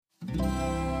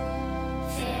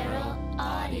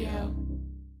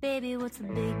Baby, what's the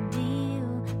big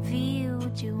deal? Feel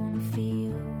what you wanna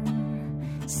feel.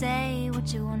 Say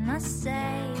what you wanna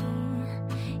say.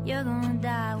 You're gonna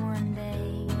die one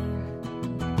day.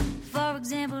 For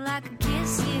example, I could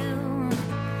kiss you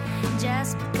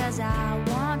just because I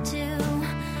want to.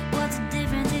 What's the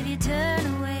difference if you turn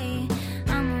away?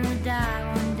 I'm gonna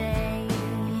die one day.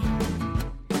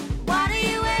 Why do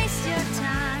you waste your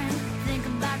time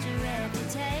thinking about your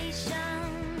reputation?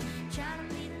 Trying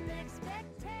to meet an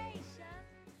expectation.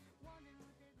 Wondering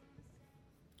what they're gonna say.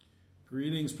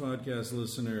 Greetings, podcast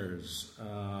listeners.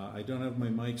 I don't have my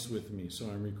mics with me, so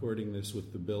I'm recording this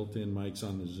with the built-in mics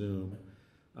on the Zoom.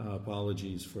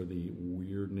 Apologies for the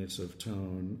weirdness of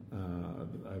tone.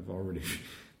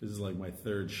 This is like my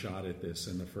third shot at this,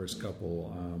 and the first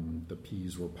couple, the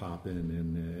P's were popping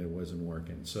and it wasn't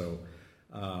working. So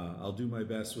I'll do my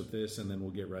best with this, and then we'll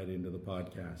get right into the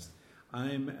podcast.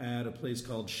 I'm at a place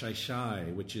called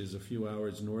Xai-Xai, which is a few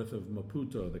hours north of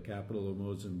Maputo, the capital of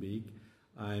Mozambique.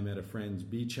 I'm at a friend's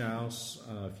beach house.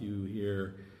 If you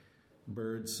hear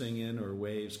birds singing or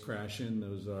waves crashing,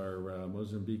 those are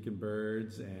Mozambican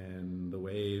birds, and the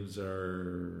waves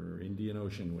are Indian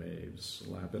Ocean waves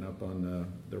lapping up on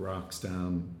the rocks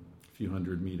down a few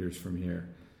hundred meters from here.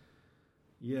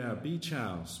 Yeah, beach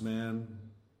house, man.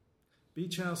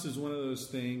 Beach house is one of those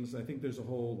things. I think there's a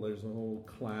whole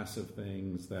class of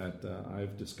things that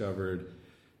I've discovered.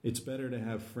 It's better to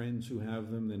have friends who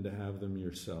have them than to have them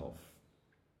yourself.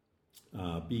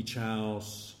 Beach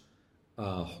house,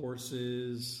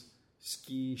 horses,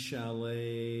 ski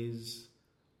chalets,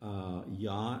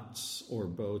 yachts or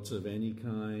boats of any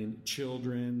kind,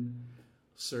 children,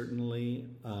 certainly,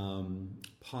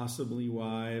 possibly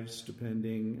wives,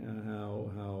 depending how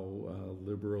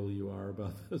liberal you are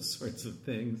about those sorts of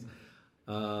things.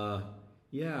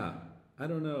 Yeah, I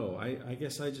don't know. I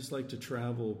guess I just like to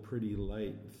travel pretty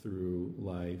light through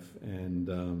life and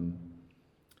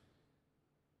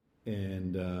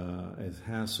as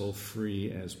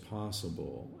hassle-free as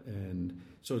possible. And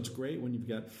so it's great when you've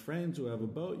got friends who have a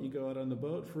boat. You go out on the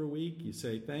boat for a week, you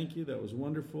say, thank you, that was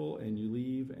wonderful, and you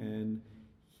leave, and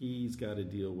he's got to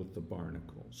deal with the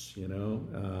barnacles,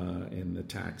 and the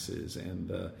taxes, and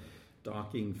the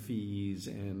docking fees,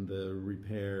 and the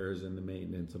repairs, and the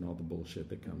maintenance, and all the bullshit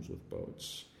that comes with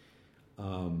boats.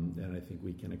 And I think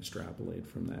we can extrapolate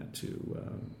from that to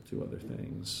other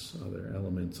things, other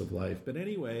elements of life. But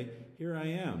anyway, here I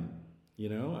am.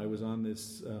 I was on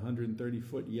this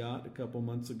 130-foot yacht a couple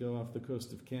months ago off the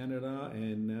coast of Canada,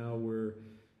 and now we're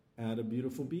at a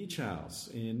beautiful beach house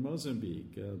in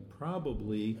Mozambique.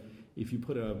 Probably, if you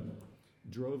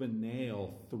drove a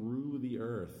nail through the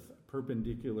earth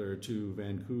perpendicular to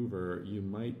Vancouver, you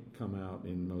might come out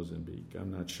in Mozambique.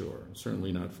 I'm not sure.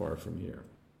 Certainly not far from here.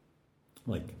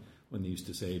 Like when they used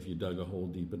to say if you dug a hole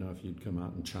deep enough, you'd come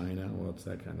out in China. Well, it's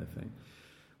that kind of thing.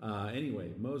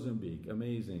 Anyway, Mozambique,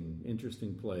 amazing,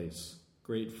 interesting place.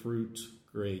 Great fruit,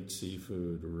 great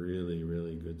seafood, really,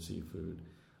 really good seafood.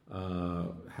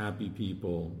 Happy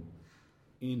people,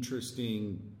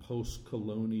 interesting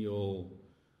post-colonial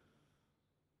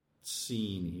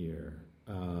scene here.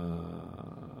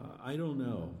 I don't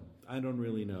know. I don't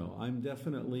really know. I'm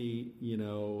definitely,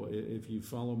 if you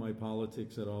follow my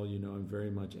politics at all, I'm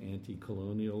very much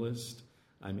anti-colonialist.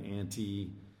 I'm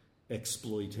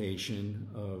anti-exploitation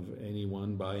of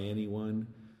anyone by anyone.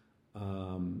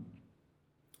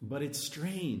 But it's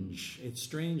strange. It's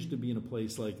strange to be in a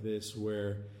place like this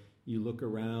where you look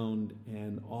around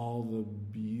and all the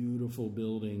beautiful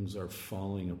buildings are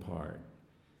falling apart.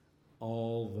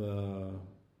 All the...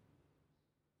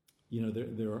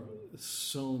 there are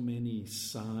so many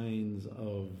signs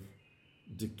of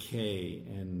decay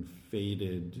and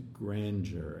faded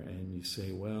grandeur, and you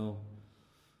say, well,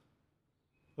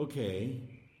 okay,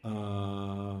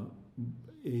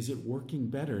 is it working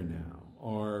better now?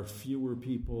 Are fewer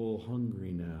people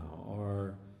hungry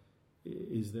now?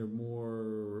 Is there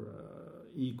more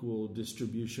equal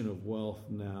distribution of wealth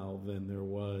now than there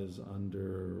was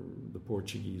under the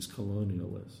Portuguese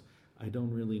colonialists? I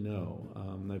don't really know.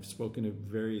 I've spoken to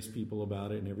various people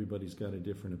about it, and everybody's got a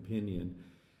different opinion.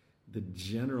 The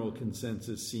general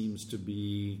consensus seems to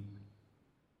be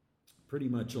pretty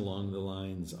much along the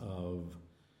lines of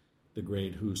the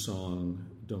great Who song,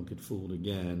 Don't Get Fooled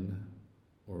Again,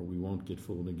 or We Won't Get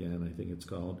Fooled Again, I think it's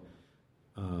called.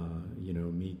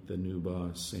 Meet the new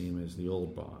boss, same as the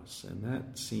old boss. And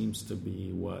that seems to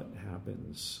be what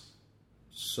happens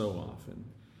so often.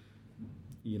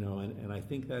 And I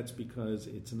think that's because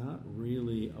it's not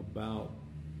really about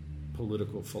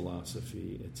political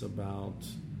philosophy. It's about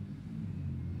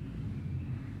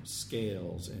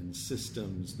scales and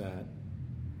systems that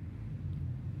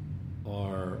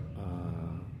are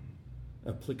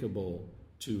applicable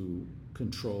to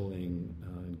controlling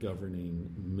and governing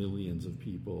millions of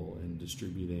people and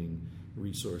distributing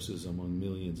resources among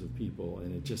millions of people.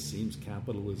 And it just seems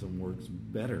capitalism works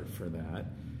better for that.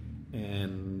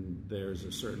 And there's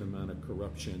a certain amount of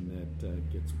corruption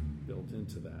that gets built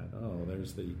into that. Oh,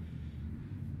 there's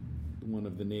one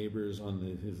of the neighbors on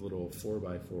his little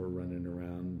 4x4 running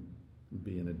around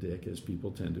being a dick, as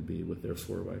people tend to be with their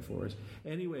 4x4s.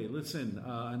 Anyway, listen,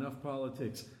 enough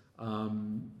politics.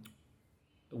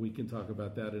 We can talk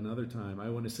about that another time. I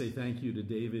want to say thank you to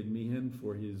David Meehan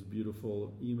for his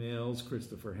beautiful emails,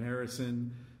 Christopher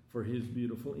Harrison for his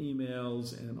beautiful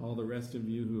emails, and all the rest of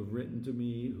you who have written to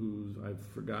me, who I've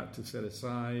forgot to set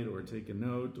aside or take a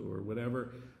note or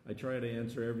whatever. I try to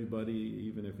answer everybody,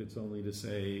 even if it's only to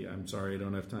say, I'm sorry I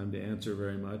don't have time to answer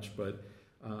very much, but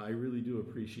I really do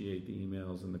appreciate the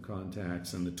emails and the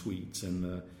contacts and the tweets and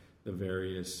the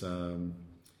various,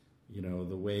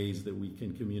 the ways that we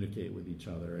can communicate with each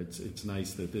other. It's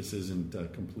nice that this isn't a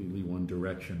completely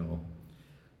one-directional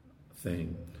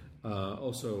thing.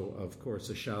 Also, of course,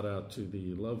 a shout out to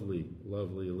the lovely,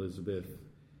 lovely Elizabeth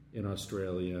in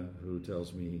Australia, who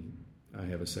tells me I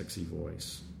have a sexy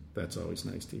voice. That's always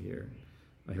nice to hear.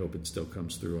 I hope it still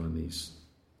comes through on these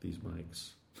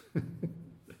mics.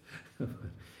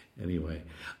 Anyway,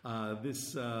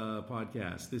 this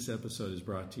podcast, this episode is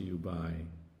brought to you by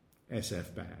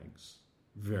SF Bags.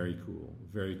 Very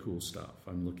cool stuff.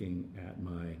 I'm looking at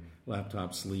my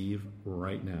laptop sleeve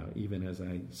right now, even as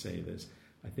I say this.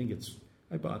 I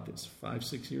bought this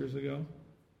 5-6 years ago,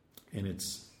 and it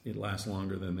lasts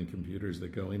longer than the computers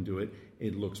that go into it.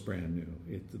 It looks brand new.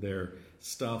 Their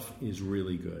stuff is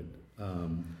really good.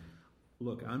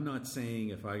 Look, I'm not saying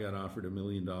if I got offered $1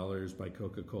 million by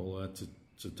Coca-Cola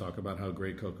to talk about how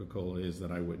great Coca-Cola is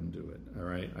that I wouldn't do it. All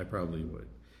right, I probably would,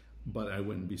 but I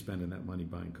wouldn't be spending that money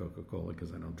buying Coca-Cola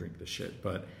because I don't drink the shit.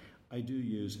 But I do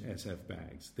use SF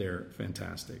Bags. They're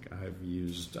fantastic. I've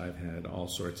had all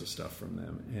sorts of stuff from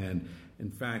them. And in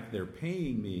fact, they're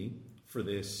paying me for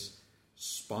this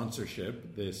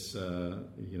sponsorship, this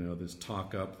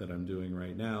talk up that I'm doing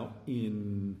right now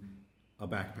in a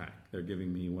backpack. They're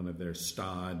giving me one of their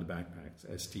STAAD backpacks,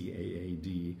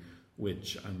 STAAD,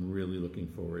 which I'm really looking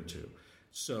forward to.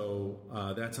 So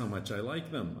that's how much I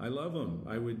like them. I love them.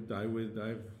 I've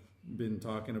been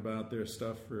talking about their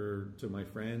stuff to my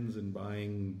friends and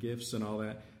buying gifts and all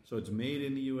that. So it's made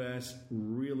in the U.S.,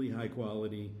 really high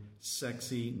quality,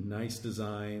 sexy, nice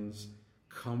designs,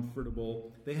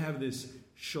 comfortable. They have this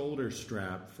shoulder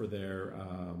strap for their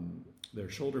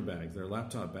shoulder bags, their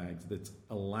laptop bags, that's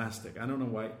elastic. I don't know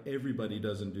why everybody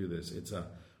doesn't do this. It's a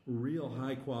real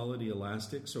high quality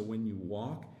elastic, so when you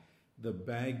walk, the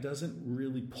bag doesn't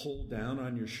really pull down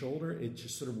on your shoulder. It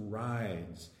just sort of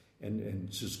rides and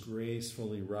just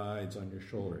gracefully rides on your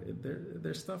shoulder.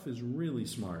 Their stuff is really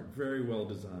smart, very well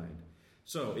designed.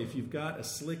 So if you've got a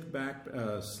slick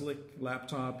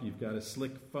laptop, you've got a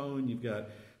slick phone, you've got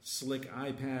slick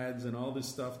iPads and all this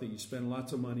stuff that you spend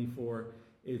lots of money for,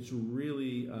 it's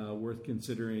really worth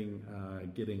considering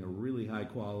getting a really high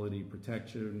quality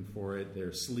protection for it.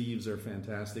 Their sleeves are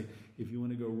fantastic. If you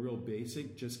want to go real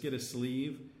basic, just get a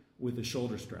sleeve with a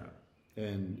shoulder strap.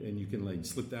 And you can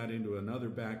slip that into another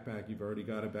backpack. You've already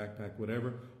got a backpack,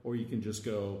 whatever. Or you can just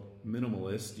go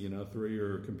minimalist, throw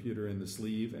your computer in the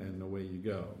sleeve and away you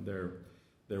go.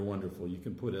 They're wonderful. You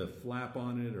can put a flap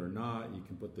on it or not. You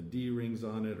can put the D-rings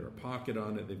on it or a pocket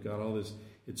on it. They've got all this.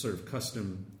 It's sort of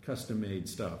custom-made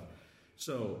stuff.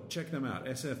 So check them out,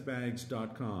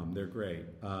 sfbags.com. They're great.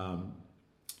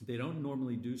 They don't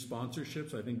normally do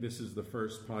sponsorships. I think this is the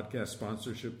first podcast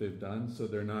sponsorship they've done, so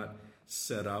they're not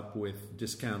set up with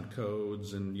discount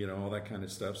codes and all that kind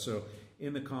of stuff. So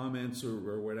in the comments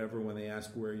or whatever, when they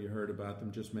ask where you heard about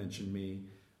them, just mention me.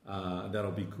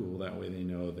 That'll be cool. That way they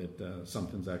know that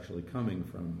something's actually coming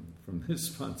from this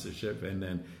sponsorship, and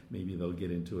then maybe they'll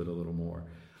get into it a little more.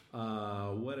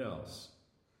 What else?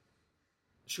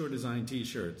 Shore Design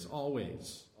T-shirts,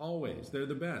 always. They're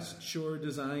the best.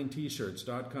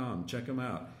 ShoreDesignT-shirts.com. Check them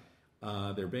out.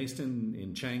 They're based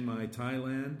in Chiang Mai,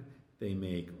 Thailand. They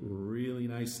make really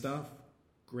nice stuff,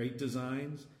 great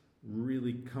designs,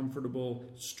 really comfortable,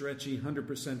 stretchy,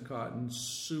 100% cotton,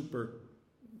 super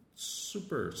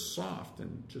soft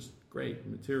and just great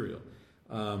material.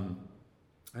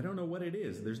 I don't know what it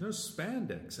is. There's no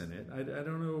spandex in it. I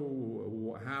don't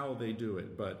know how they do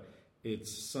it, but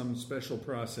it's some special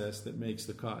process that makes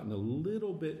the cotton a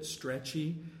little bit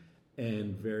stretchy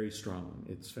and very strong.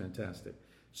 It's fantastic.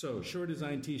 So,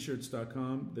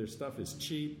 ShoreDesignT-shirts.com. Their stuff is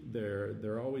cheap.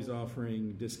 They're always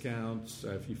offering discounts.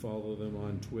 If you follow them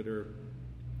on Twitter,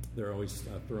 They're always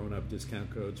throwing up discount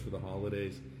codes for the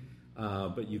holidays.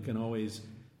 But you can always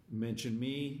mention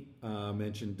me,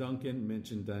 mention Duncan,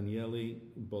 mention Daniele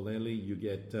Bolelli. You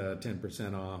get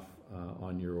 10% off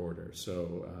on your order.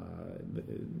 So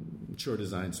Shore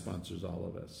Design sponsors all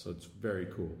of us. So it's very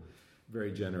cool,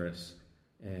 very generous,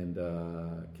 and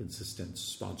consistent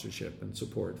sponsorship and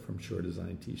support from Shore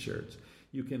Design T-shirts.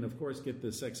 You can, of course, get the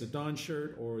Sex at Dawn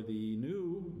shirt or the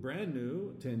brand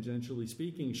new Tangentially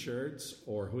Speaking shirts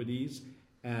or hoodies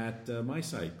at my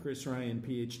site,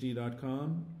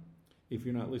 chrisryanphd.com. If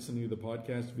you're not listening to the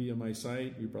podcast via my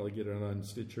site, you probably get it on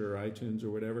Stitcher or iTunes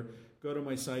or whatever. Go to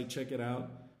my site, check it out,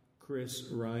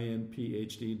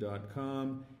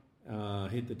 chrisryanphd.com.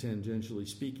 Hit the Tangentially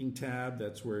Speaking tab.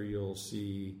 That's where you'll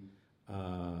see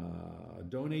a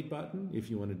donate button if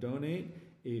you want to donate.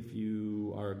 If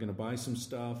you are going to buy some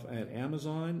stuff at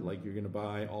Amazon, like you're going to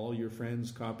buy all your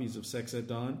friends' copies of Sex at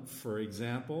Dawn, for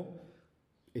example,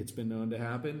 it's been known to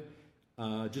happen.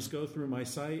 Just go through my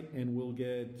site and we'll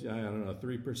get,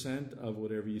 3% of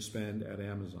whatever you spend at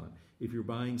Amazon. If you're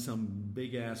buying some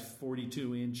big-ass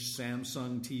 42-inch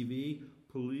Samsung TV,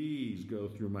 please go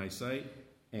through my site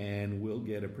and we'll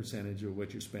get a percentage of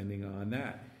what you're spending on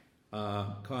that.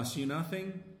 Costs you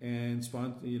nothing and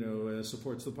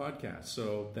supports the podcast.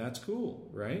 So that's cool,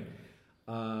 right?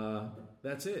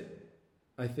 That's it.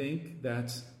 I think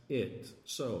that's it.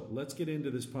 So let's get into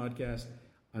this podcast.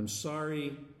 I'm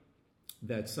sorry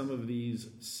that some of these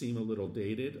seem a little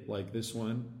dated, like this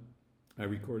one I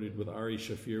recorded with Ari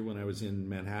Shafir when I was in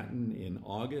Manhattan in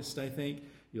August, I think.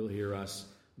 You'll hear us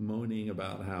moaning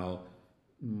about how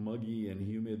muggy and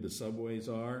humid the subways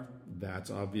are. That's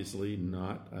obviously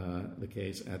not the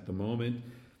case at the moment.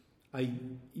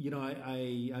 I'm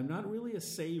not really a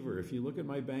saver. If you look at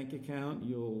my bank account,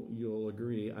 you'll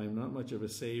agree I'm not much of a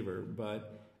saver.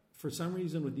 But for some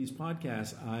reason with these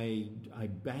podcasts, I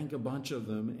bank a bunch of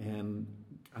them, and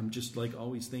I'm just like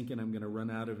always thinking I'm going to run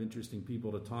out of interesting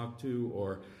people to talk to,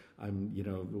 or I'm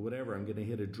going to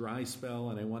hit a dry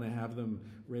spell and I want to have them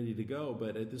ready to go.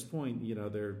 But at this point,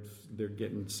 they're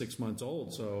getting 6 months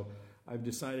old. So I've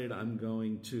decided I'm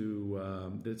going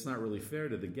to, it's not really fair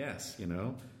to the guests,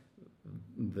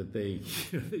 that they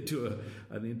do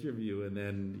an interview and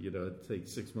then, it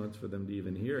takes 6 months for them to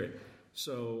even hear it.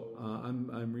 So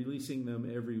I'm releasing them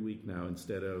every week now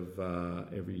instead of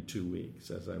every 2 weeks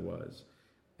as I was.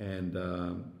 And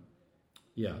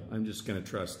I'm just going to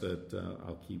trust that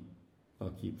I'll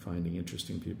keep finding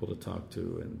interesting people to talk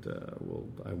to, and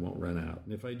I won't run out.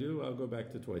 And if I do, I'll go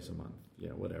back to twice a month. Yeah,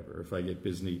 whatever. If I get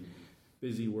busy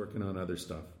working on other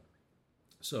stuff.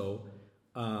 So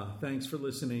thanks for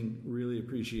listening. Really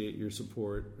appreciate your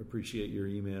support. Appreciate your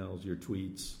emails, your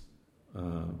tweets,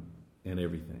 and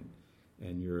everything,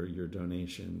 and your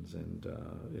donations and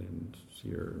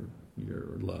your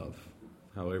love,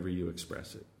 however you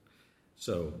express it.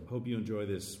 So hope you enjoy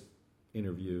this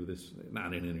interview,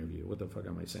 not an interview, what the fuck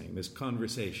am I saying? This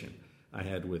conversation I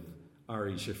had with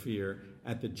Ari Shafir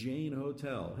at the Jane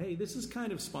Hotel. Hey, this is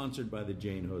kind of sponsored by the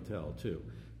Jane Hotel too,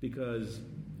 because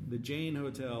the Jane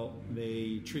Hotel,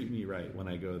 they treat me right when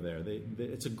I go there.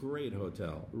 It's a great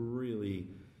hotel, really.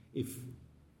 If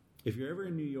you're ever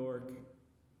in New York,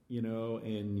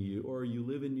 and you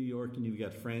live in New York and you've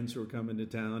got friends who are coming to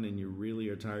town and you really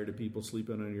are tired of people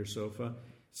sleeping on your sofa,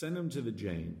 send them to the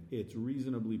Jane. It's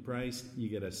reasonably priced. You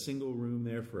get a single room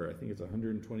there for, I think it's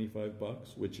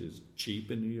 $125, which is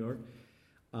cheap in New York.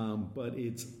 But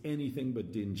it's anything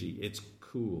but dingy. It's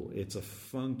cool. It's a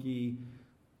funky,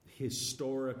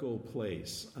 historical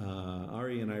place.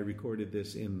 Ari and I recorded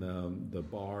this in the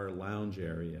bar lounge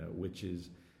area, which is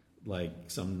like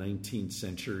some 19th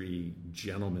century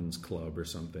gentleman's club or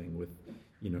something with,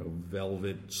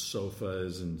 velvet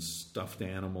sofas and stuffed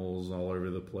animals all over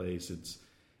the place.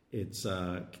 It's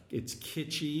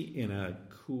kitschy in a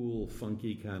cool,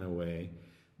 funky kind of way.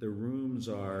 The rooms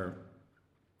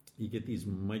you get these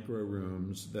micro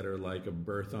rooms that are like a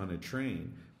berth on a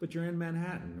train, but you're in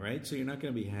Manhattan, right? So you're not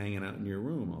going to be hanging out in your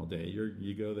room all day.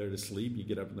 You go there to sleep, you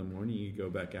get up in the morning, you go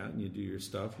back out and you do your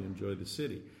stuff, you enjoy the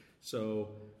city. So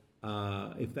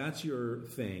if that's your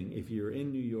thing, if you're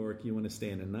in New York, you want to stay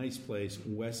in a nice place,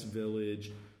 West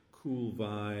Village, cool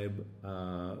vibe,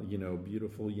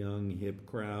 beautiful young hip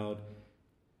crowd,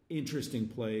 interesting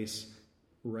place,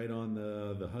 right on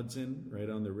the Hudson, right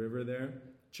on the river there.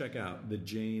 Check out the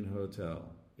Jane Hotel.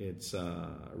 It's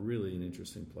really an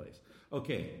interesting place.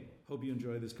 Okay, hope you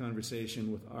enjoy this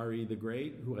conversation with Ari the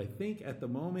Great, who I think at the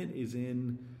moment is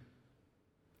in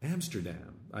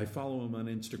Amsterdam. I follow him on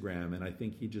Instagram, and I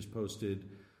think he just posted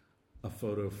a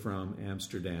photo from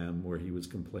Amsterdam where he was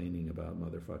complaining about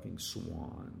motherfucking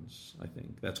swans. I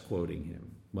think that's quoting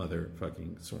him,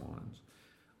 motherfucking swans.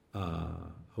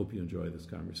 Hope you enjoy this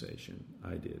conversation.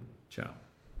 I did. Ciao.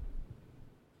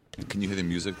 Can you hear the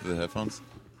music through the headphones?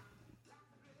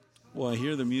 Well, I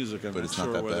hear the music. I'm But not it's not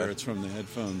sure that whether bad? it's from the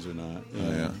headphones or not.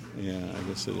 Oh, Yeah, I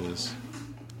guess it is.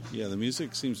 Yeah, the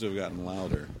music seems to have gotten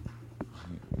louder.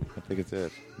 I think it's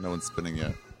it. No one's spinning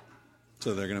yet.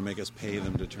 So they're going to make us pay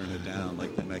them to turn it down,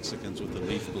 like the Mexicans with the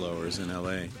leaf blowers in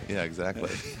L.A. Yeah,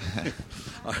 exactly.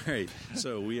 All right,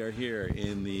 so we are here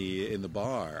in the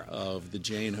bar of the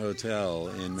Jane Hotel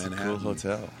in Manhattan. Cool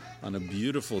hotel. On a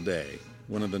beautiful day,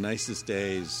 one of the nicest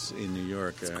days in New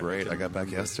York. It's great. I got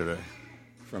back yesterday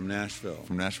from Nashville.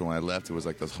 from Nashville. When I left, it was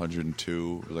like those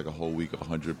 102. It was like a whole week of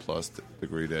 100+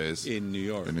 degree days In New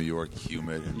York. In New York,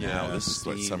 humid. And Yeah, now this is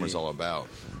what steamy. summer's all about.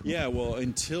 Yeah, well,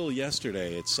 until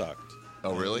yesterday, it sucked.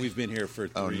 Oh, really? We've been here for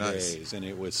 3 nice. days, and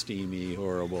it was steamy,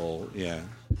 horrible. Yeah.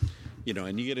 You know,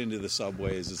 and you get into the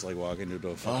subways, it's like walking into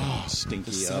a fucking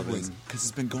stinky oven. Because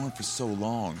it's been going for so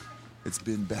long. It's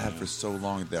been bad for so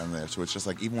long down there. So it's just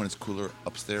like, even when it's cooler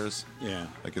upstairs, Yeah.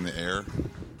 like in the air,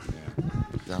 Yeah.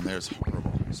 down there it's horrible.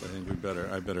 So I think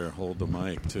I better hold the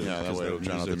mic, too. Yeah, that 'cause way it'll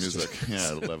drown out the music's music.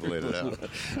 Yeah, it'll levelate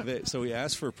it out. So we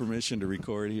asked for permission to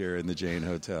record here in the Jane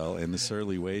Hotel, and the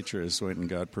surly waitress went and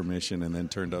got permission and then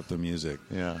turned up the music.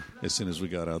 Yeah. As soon as we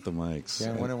got out the mics.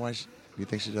 Yeah, I wonder why you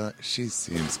think she does. She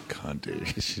seems cunty.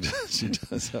 She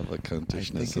does have a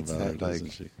cuntishness about her,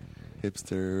 doesn't she?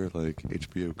 Hipster, like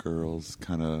HBO girls,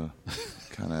 kind of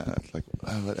like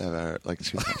whatever. Like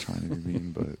she's not trying to be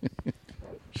mean, but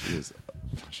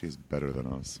she's better than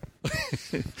us.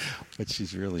 But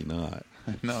she's really not.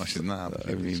 No, she's not.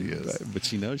 I mean, she is. but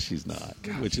she knows she's not,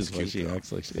 which is she's why cute, she though.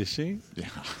 acts like. Is she? Yeah,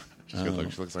 she's good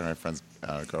looking. She looks like my friend's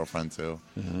girlfriend too.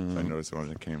 So I noticed it when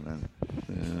she came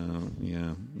in.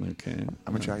 Yeah. Okay.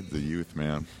 I'm attracted to youth,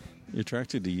 man. You're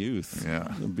attracted to youth. Yeah.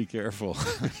 Be careful.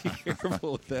 Be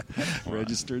careful with that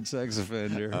registered sex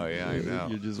offender. Oh, yeah, I know.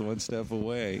 You're just one step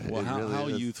away. Well, It how, really how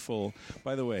is. youthful?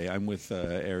 By the way, I'm with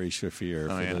Ari Shafir.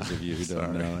 For yeah. those of you who don't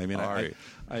Sorry. know, I mean, Ari.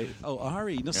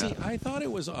 Ari. No, see, Yeah. I thought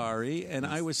it was Ari, and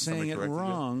I was saying Somebody it corrected you?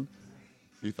 wrong.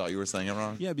 You thought you were saying it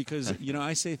wrong? Yeah, because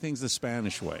I say things the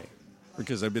Spanish way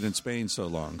because I've been in Spain so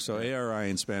long. So Ari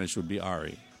in Spanish would be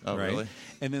Ari. Oh, right? really?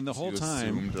 And then the So whole you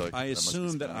time, assumed, like, I that must be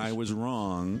assumed that Spanish. I was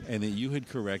wrong and that you had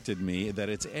corrected me that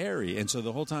it's Ari. And so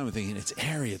the whole time I'm thinking, it's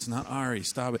Ari, it's not Ari,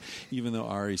 stop it. Even though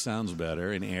Ari sounds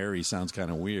better and Ari sounds kind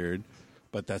of weird,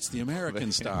 but that's the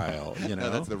American style, you know? No,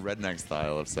 that's the redneck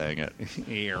style of saying it.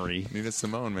 Ari. Nina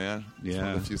Simone, man. It's one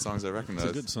Yeah. of the few songs I recognize.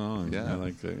 It's a good song. Yeah. I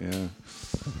like that, yeah.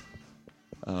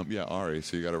 Yeah, Ari,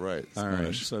 so you got it right. All right,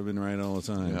 Spanish. so I've been right all the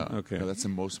time. Yeah. Okay. No, that's the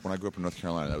most. When I grew up in North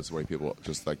Carolina, that was the way people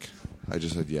just like. I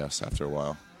just said yes after a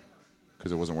while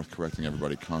because it wasn't worth correcting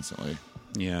everybody constantly.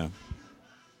 Yeah.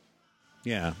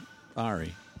 Yeah.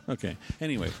 Ari. Okay.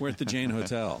 Anyway, we're at the Jane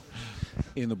Hotel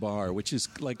in the bar, which is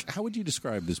like, how would you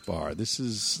describe this bar? This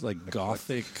is like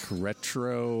gothic,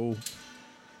 retro.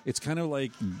 It's kind of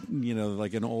like,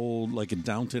 like an old, like a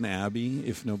Downton Abbey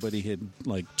if nobody had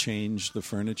like changed the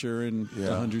furniture in Yeah.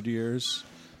 100 years.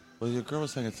 Well, your girl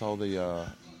was saying it's all the. Your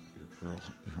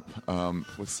girl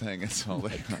was saying it's all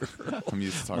the. I'm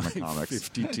used to talking to comics.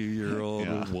 52-year-old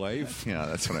Yeah. wife. Yeah,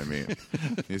 that's what I mean.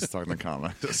 I'm used to talking to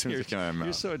comics. As soon as it came out of my You're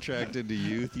mouth. so attracted to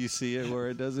youth, you see it where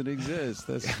it doesn't exist.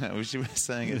 That's She was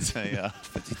saying it's a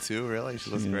 52. Really, she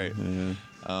looks great. Yeah.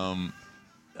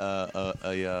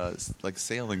 Like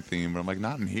sailing theme, but I'm like,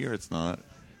 not in here. It's not.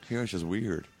 Here it's just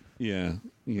weird. Yeah,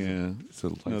 yeah. It's a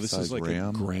No, this is life-size like ram.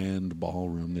 a grand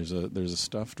ballroom. There's a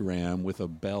stuffed ram with a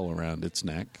bell around its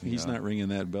neck. He's Yeah. not ringing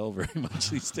that bell very much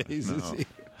these days, is No. he?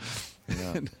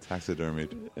 Yeah,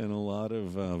 taxidermied. And a lot of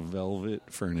velvet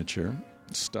furniture,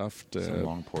 stuffed Some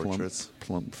long portraits.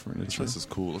 plump This furniture. place is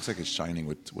cool. It looks like it's Shining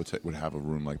would have a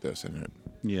room like this in it,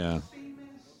 Yeah.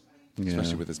 Yeah.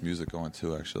 especially with this music going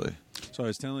too. Actually, So I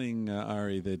was telling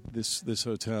Ari that this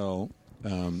hotel,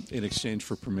 in exchange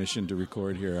for permission to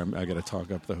record here, I got to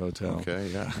talk up the hotel. Okay,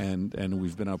 yeah. And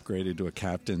we've been upgraded to a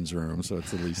captain's room, so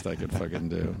it's the least I could fucking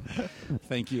do.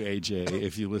 Thank you, AJ.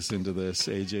 If you listen to this,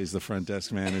 AJ's the front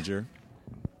desk manager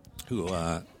who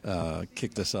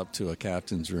kicked us up to a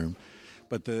captain's room.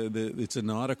 But it's a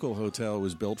nautical hotel. It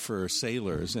was built for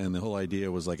sailors, and the whole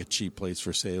idea was like a cheap place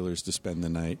for sailors to spend the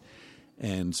night.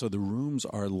 And so the rooms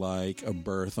are like a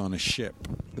berth on a ship.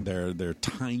 They're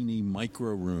tiny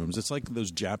micro rooms. It's like those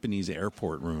Japanese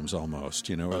airport rooms almost,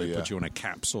 where they yeah. put you in a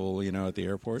capsule, at the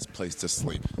airport. place to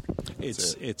sleep.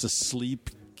 It's a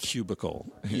sleep cubicle.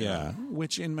 Yeah.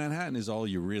 Which in Manhattan is all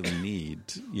you really need.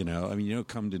 You know, I mean, you don't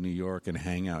come to New York and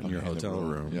hang out in your hotel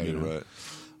room. Yeah, you you're know?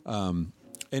 right.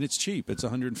 And it's cheap. It's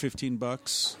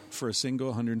 $115 for a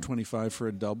single, $125 for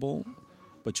a double.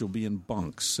 But you'll be in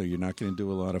bunks, so you're not going to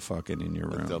do a lot of fucking in your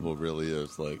room. A double really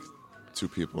is like 2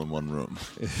 people in one room.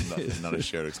 not a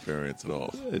shared experience at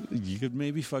all. You could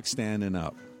maybe fuck standing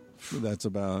up. That's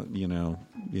about, you know,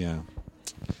 yeah.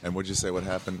 And what'd you say? What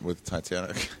happened with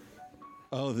Titanic?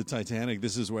 Oh, the Titanic.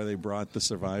 This is where they brought the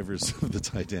survivors of the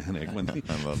Titanic. When they,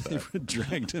 I love that. They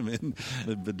dragged him in,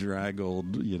 the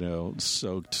bedraggled, you know,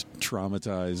 soaked,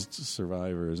 traumatized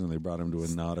survivors, and they brought him to a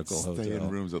nautical hotel. Stay in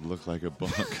rooms that look like a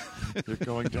bunk. They're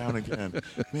going down again.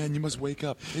 Man, you must wake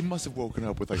up. They must have woken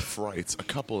up with like frights. A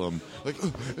couple of them, like,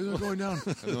 oh, they're going down.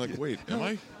 And they're like, wait, am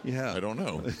I? Yeah. I don't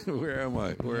know. Where am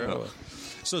I? Where am I?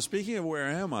 So speaking of where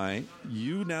am I,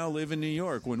 you now live in New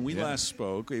York. When we last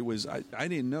spoke, it was I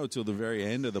didn't know till the very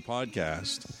end of the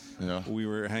podcast. Yeah. We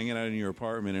were hanging out in your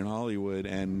apartment in Hollywood,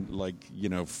 and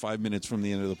 5 minutes from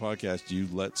the end of the podcast, you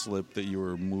let slip that you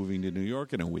were moving to New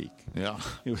York in a week. Yeah.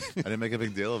 I didn't make a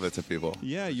big deal of it to people.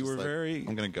 Yeah, you were very...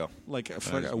 I'm going to go.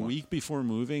 For a week before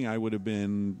moving, I would have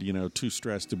been, too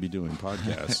stressed to be doing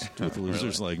podcasts with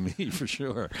losers like me, for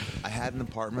sure. I had an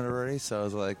apartment already, so I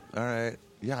was like, all right.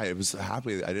 Yeah, I was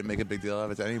happy. I didn't make a big deal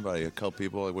of it to anybody. I told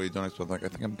people, like, what are you doing next month? Like, I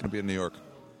think I'm going to be in New York.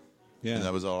 Yeah. And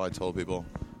that was all I told people.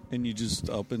 And you just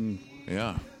up and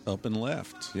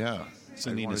left. Yeah. It's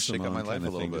a Nina Simone kind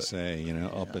of thing to say,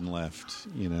 up and left,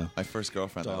 My first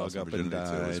girlfriend that Dog lost up and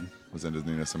virginity died. was into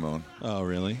Nina Simone. Oh,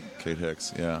 really? Kate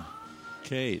Hicks, yeah.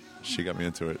 Kate. She got me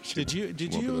into it. Did you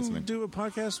do a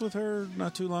podcast with her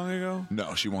not too long ago?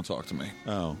 No, she won't talk to me.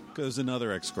 Oh, because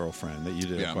another ex-girlfriend that you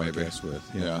did a podcast with.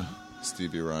 Yeah.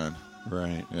 Stevie Ryan.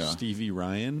 Right. Yeah. Stevie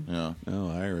Ryan? Yeah. Oh,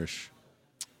 Irish.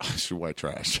 She's white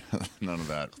trash. None of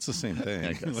that. It's the same thing.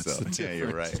 I guess so. Yeah,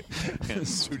 you're right. And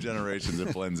 2 generations,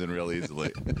 it blends in real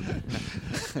easily.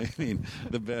 I mean,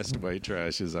 the best white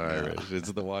trash is Irish. Yeah.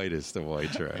 It's the whitest of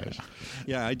white trash.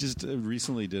 Yeah, I just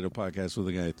recently did a podcast with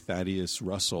a guy, Thaddeus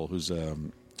Russell, who's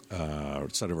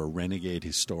sort of a renegade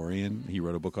historian. He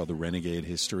wrote a book called The Renegade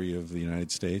History of the United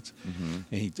States. Mm-hmm.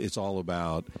 And it's all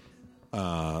about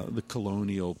the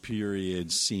colonial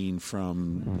period seen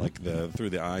from through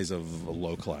the eyes of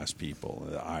low class people,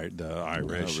 the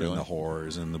Irish and the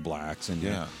whores and the blacks,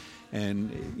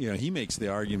 and he makes the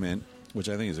argument, which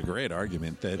I think is a great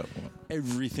argument, that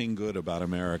everything good about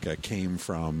America came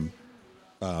from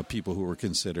people who were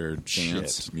considered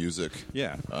dance, shit. Music,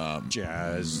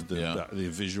 jazz, the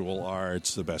visual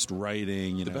arts, the best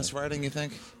writing. The best writing, you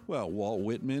think? Well, Walt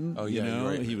Whitman. Oh yeah,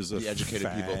 right. He was the educated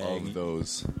people of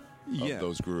those.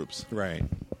 Those groups. Right.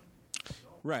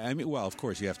 I mean, well, of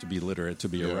course, you have to be literate to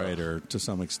be a writer to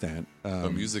some extent. But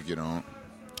music, you don't.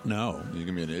 No. You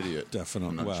can be an idiot.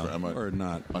 Definitely. Or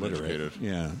not uneducated.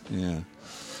 Literate.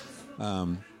 Yeah.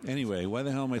 Anyway, why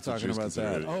the hell am I talking about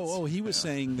that? Oh, he was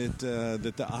saying that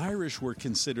the Irish were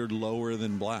considered lower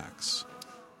than blacks.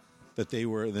 That they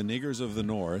were the niggers of the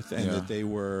North, and that they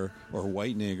were, or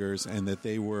white niggers, and that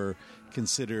they were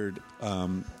considered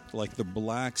like the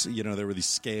blacks. There were these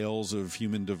scales of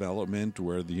human development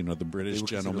where the British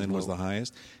gentleman was the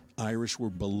highest. Irish were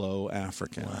below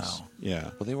Africans. Wow.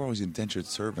 Yeah. Well, they were always indentured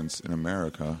servants in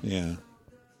America. Yeah.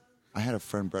 I had a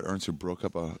friend, Brett Ernst, who broke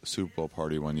up a Super Bowl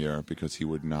party one year because he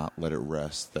would not let it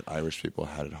rest that Irish people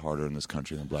had it harder in this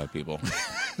country than black people.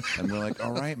 And we're like,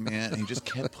 all right, man. And he just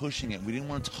kept pushing it. We didn't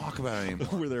want to talk about it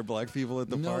anymore. Were there black people at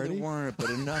the party? No, there weren't,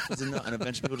 but enough is enough. And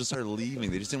eventually people just started leaving.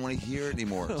 They just didn't want to hear it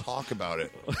anymore, talk about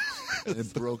it. And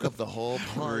it broke up the whole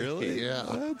party. Really? Yeah.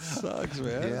 That sucks,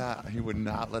 man. Yeah, he would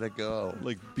not let it go.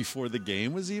 Like before the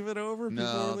game was even over?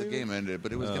 No, the game ended,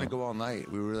 but it was going to go all night.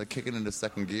 We were like kicking into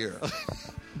second gear.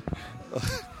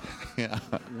 Yeah.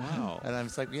 Wow. And I'm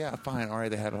just like, yeah, fine. All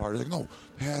right, they had it harder. He's like, no,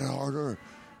 they had it harder.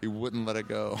 He wouldn't let it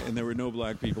go. And there were no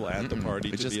black people at the party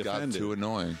to be offended. It just got too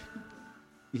annoying.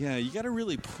 Yeah, you got to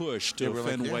really push to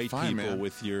offend white people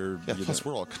with your... Yeah, plus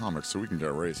we're all comics, so we can get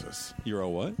racist. You're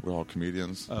all what? We're all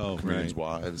comedians. Oh, comedians'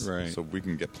 wives. Right. So we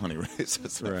can get plenty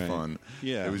racist and fun.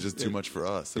 Yeah. It was just too much for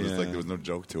us. It was like there was no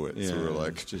joke to it. So we were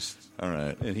like, just all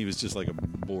right. And he was just like a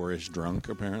boorish drunk,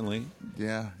 apparently.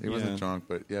 Yeah, he wasn't drunk,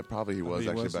 but probably he was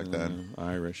actually back then.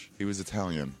 Irish. He was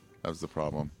Italian. That was the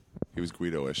problem. He was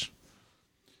Guido-ish.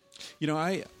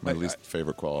 My least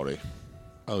favorite quality.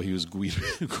 Oh, he was Guido.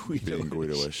 Being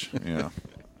Guido-ish, yeah.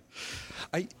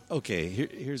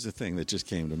 Here's the thing that just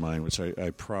came to mind, which I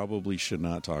probably should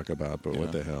not talk about, but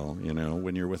what the hell,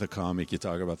 when you're with a comic, you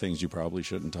talk about things you probably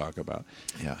shouldn't talk about.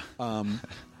 Yeah.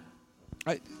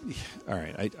 I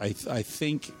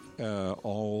think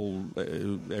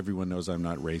everyone knows I'm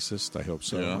not racist. I hope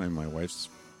so. Yeah. And my wife's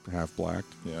half black.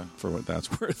 Yeah. For what that's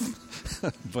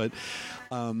worth. But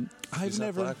I've She's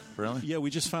never. half black? Really? Yeah, we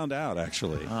just found out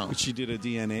actually. Oh. She did a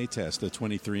DNA test, a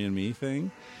 23andMe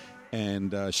thing,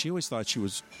 and she always thought she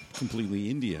was completely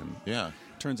Indian. Yeah.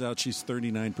 Turns out she's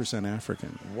 39%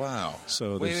 African. Wow.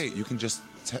 So wait, you can just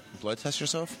blood test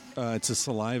yourself? It's a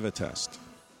saliva test.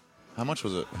 How much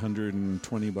was it?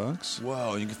 $120.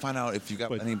 Whoa, you can find out if you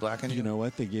got any black in you? You know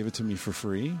what? They gave it to me for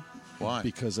free. Why?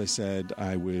 Because I said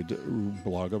I would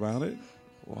blog about it.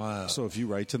 Wow. So if you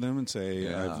write to them and say,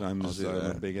 Yeah, I'm I'll do a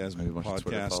that. big-ass Maybe a bunch of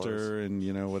Twitter followers. podcaster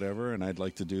and, whatever, and I'd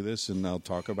like to do this, and I'll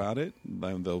talk about it,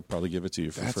 they'll probably give it to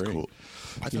you for That's free. cool.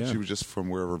 I thought she was just from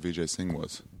wherever Vijay Singh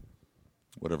was.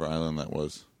 Whatever island that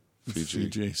was. Fiji.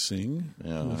 Vijay Singh?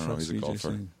 Yeah, I Who the don't know. fuck's He's a Vijay golfer.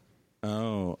 Singh?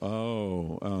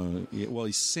 Yeah, well,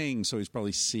 he's Singh, so he's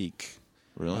probably Sikh.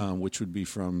 Really? Which would be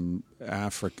from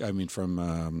Africa. I mean,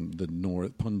 from the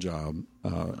North Punjab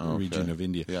region of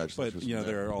India. Yeah, I just thought but she was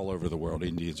from there. they're all over the world.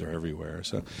 Indians are everywhere.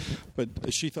 So,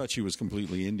 but she thought she was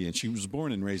completely Indian. She was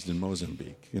born and raised in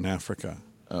Mozambique, in Africa.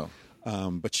 Oh.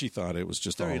 But she thought it was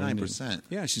just all Indian. 39%.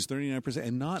 Yeah, she's 39%,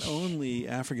 and not only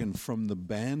African from the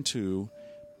Bantu.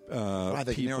 Wow,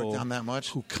 they people narrowed it down that much?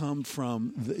 who come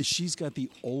from. She's got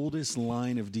the oldest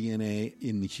line of DNA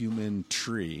in the human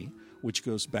tree, which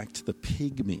goes back to the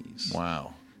pygmies.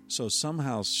 Wow. So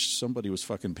somehow somebody was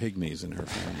fucking pygmies in her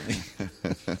family.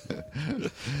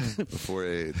 Before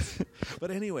AIDS.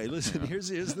 But anyway, listen. Here's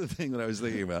the thing that I was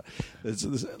thinking about.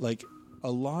 Like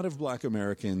a lot of Black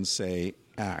Americans say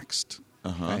 "axed."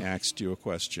 I asked you a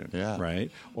question,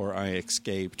 right? Or I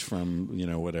escaped from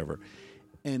whatever.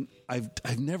 And I've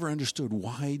never understood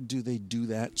why do they do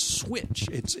that switch.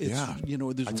 It's there's I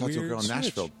talked to a girl in switch.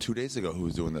 Nashville 2 days ago who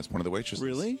was doing this. One of the waitresses.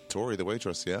 Really? Tori, the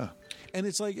waitress. Yeah. And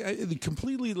it's like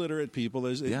completely literate people,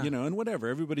 there's, and whatever.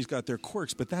 Everybody's got their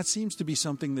quirks, but that seems to be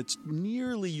something that's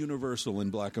nearly universal in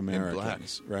Black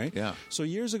Americans, right? Yeah. So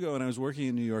years ago, when I was working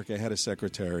in New York, I had a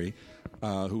secretary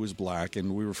who was Black,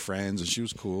 and we were friends, and she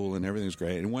was cool, and everything was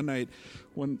great. And one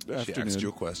afternoon, She asked you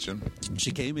a question.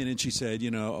 she came in and she said,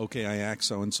 okay, I asked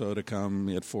so-and-so to come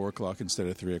at 4 o'clock instead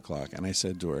of 3 o'clock. And I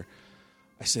said to her,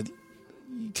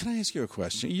 can I ask you a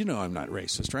question? I'm not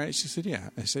racist, right? She said, yeah.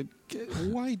 I said,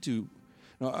 why do...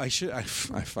 No, I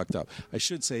fucked up. I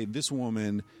should say this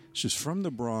woman, she's from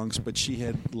the Bronx, but she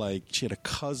had a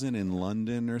cousin in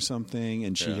London or something,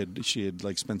 and she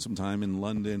had spent some time in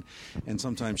London, and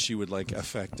sometimes she would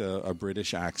affect a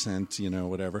British accent,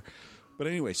 whatever. But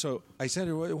anyway, so I said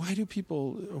to her, why do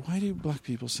Black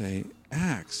people say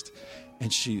axed?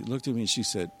 And she looked at me and she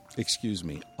said, excuse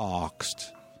me,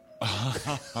 oxed. It's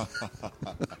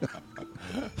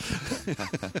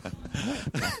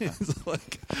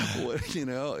like, it's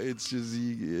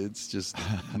just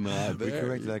not there. We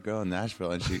corrected that girl in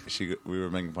Nashville, and we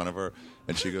were making fun of her,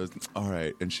 and she goes, all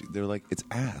right. And they were like, it's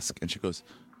ask. And she goes,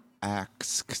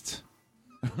 axed.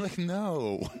 I'm like,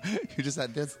 no. You just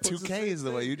had, that's two K's the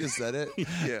way you just said it.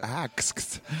 Yeah.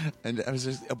 Axed. And I was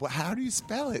just, how do you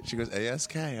spell it? She goes,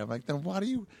 ASK. I'm like, then why do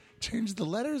you change the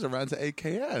letters around to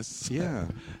AKS? Yeah.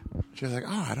 She was like,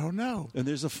 oh, I don't know. And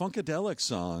there's a Funkadelic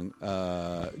song,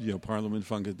 Parliament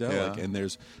Funkadelic, and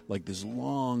there's this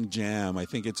long jam. I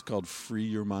think it's called "Free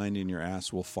Your Mind and Your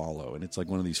Ass Will Follow," and it's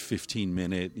one of these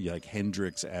 15-minute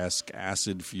Hendrix-esque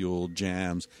acid-fueled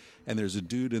jams. And there's a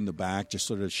dude in the back just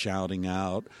sort of shouting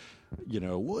out,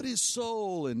 what is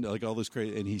soul, and all this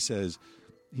crazy. And he says,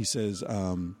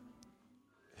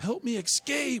 help me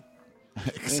escape.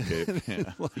 Escape.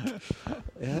 Yeah.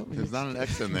 There's not an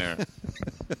X in there.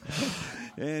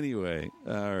 Anyway,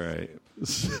 all right.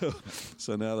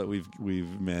 So now that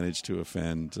we've managed to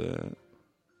offend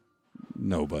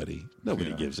nobody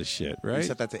gives a shit, right? You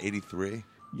set that to 83?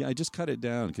 Yeah, I just cut it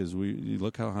down because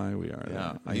look how high we are.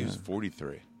 Yeah, I use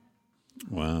 43.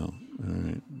 Wow. All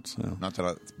right. So not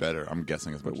that it's better. I'm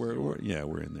guessing it's. But we're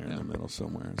in there in the middle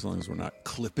somewhere. As long as we're not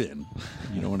clipping,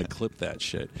 you don't want to clip that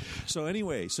shit. So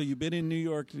anyway, you've been in New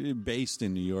York, based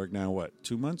in New York now. What?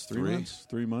 2 months? 3 months?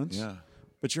 3 months? Yeah.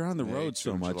 But you're on the road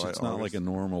so much. July, it's not August. like a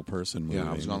normal person moving.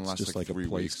 Yeah, I was gone it's last just like a 3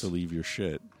 place weeks. to leave your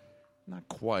shit. Not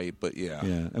quite, but yeah.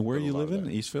 Yeah. And where are you A lot of living?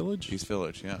 that. East Village? East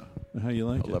Village, yeah. How you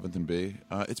like 11th and B.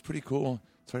 It's pretty cool.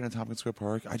 It's right on Tompkins Square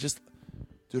Park.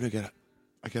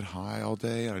 I get high all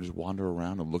day and I just wander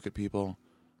around and look at people.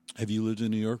 Have you lived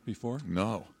in New York before?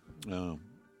 No. No.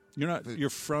 You're not. You're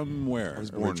from where? I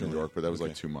was born in originally? New York, but that was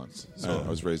 2 months. So I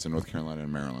was raised in North Carolina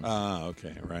and Maryland. Ah,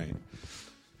 okay, right.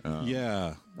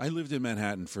 Yeah. I lived in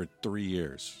Manhattan for 3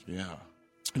 years. Yeah.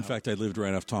 In fact, I lived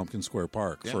right off Tompkins Square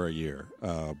Park for a year,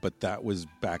 but that was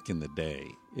back in the day.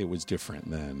 It was different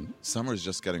then. Summer's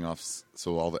just getting off,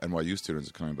 so all the NYU students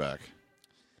are coming back.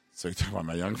 So you talk about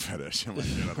my young fetish. I'm like,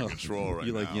 you're out of control right now.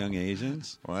 You like young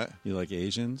Asians? What? You like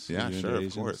Asians? Yeah, you sure,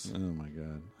 Asians? of course. Oh, my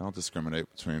God. I don't discriminate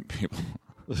between people.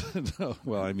 No,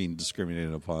 well, I mean discriminate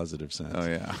in a positive sense. Oh,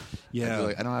 yeah.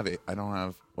 Yeah. I don't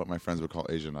have what my friends would call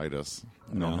Asianitis.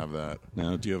 I No. don't have that.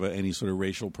 Now, do you have any sort of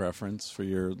racial preference for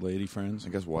your lady friends? I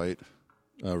guess white.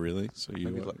 Oh, really? So you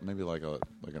Maybe like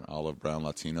an olive brown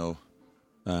Latino.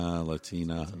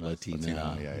 Latina.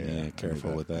 Yeah.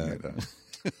 Careful with that.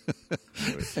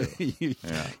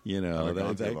 Yeah. You know, I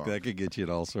like that could get you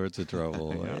in all sorts of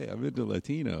trouble. Yeah. Hey, I'm into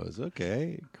Latinos.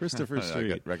 Okay. Christopher I Street.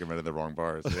 got recommended the wrong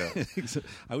bars. Yeah.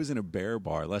 I was in a bear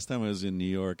bar. Last time I was in New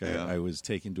York, Yeah. I was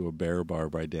taken to a bear bar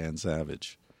by Dan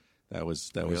Savage. That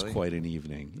was Really? quite an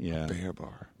evening. Yeah. Bear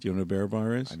bar. Do you know what a bear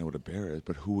bar is? I know what a bear is,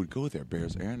 but who would go there?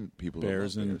 Bears and people. who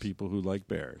Bears love and people who like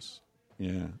bears.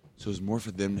 Yeah. So it's more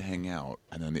for them to hang out,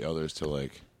 and then the others to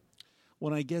like.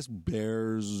 Well, I guess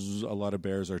bears. A lot of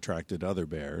bears are attracted to other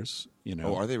bears. You know.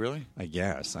 Oh, are they really? I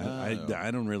guess. Oh. I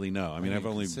don't really know. I mean, I've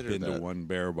only consider been to that. one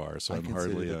bear bar, so I'm consider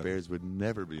hardly the a bears would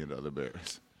never be into other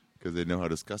bears because they know how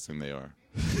disgusting they are,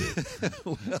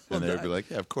 and they would be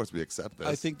like, "Yeah, of course we accept this."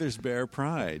 I think there's bear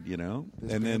pride, you know, and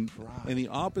bear then pride. and the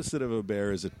opposite of a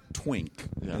bear is a twink,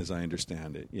 Yeah. as I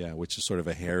understand it. Yeah, which is sort of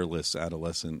a hairless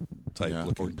adolescent type yeah.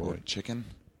 looking or boy. chicken.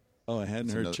 Oh, I hadn't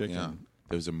It's heard another- chicken. yeah.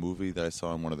 There was a movie that I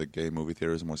saw in one of the gay movie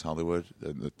theaters in West Hollywood.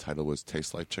 The title was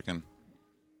 "Tastes Like Chicken,"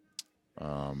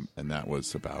 and that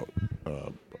was about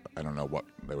I don't know what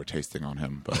they were tasting on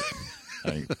him, but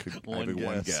I have one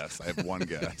guess. I have one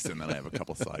guess, and then I have a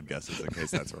couple side guesses in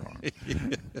case that's wrong.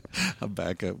 A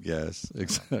backup guess,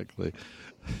 exactly.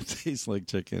 Tastes like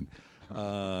chicken.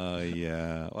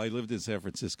 Yeah. Well, I lived in San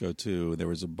Francisco too. There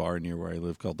was a bar near where I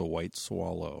lived called the White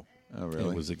Swallow. Oh,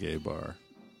 really? It was a gay bar.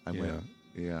 I went.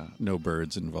 Yeah. No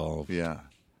birds involved. Yeah.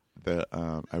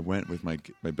 I went with my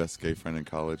best gay friend in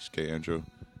college, Gay Andrew.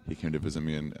 He came to visit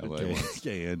me in L.A. Gay, once.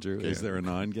 gay Andrew. Gay Is there a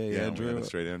non-gay Yeah, Andrew? we had a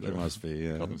straight Andrew. There must be,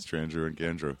 yeah. Called him Stranger and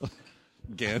Gandrew.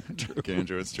 Gandrew.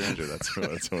 Gandrew and Stranger. That's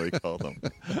what he called them.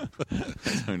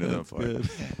 That's how I knew them for.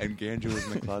 And Gandrew was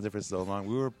in the closet for so long.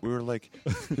 We were like,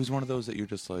 he was one of those that you're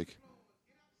just like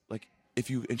if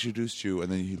you introduced you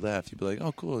and then he left, you'd be like,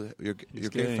 oh, cool, your gay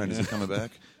gay, friend yeah. is coming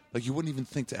back. Like you wouldn't even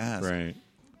think to ask. Right.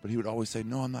 But he would always say,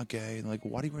 no, I'm not gay. And like,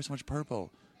 why do you wear so much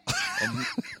purple?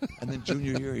 And then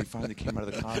junior year, he finally came out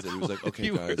of the closet. He was like, okay,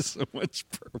 You wear guys. so much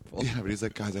purple. Yeah, but he's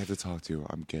like, guys, I have to talk to you.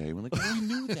 I'm gay. We're like, well, we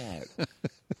knew that.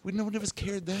 No one of us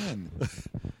cared then.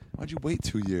 Why'd you wait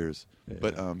 2 years? Yeah.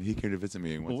 But he came to visit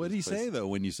me. Well, what did he say, though,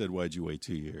 when you said, why'd you wait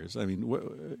 2 years? I mean,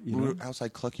 we were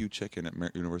outside Cluck You Chicken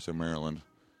at University of Maryland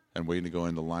and waiting to go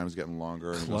in. The line was getting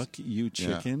longer. And Cluck You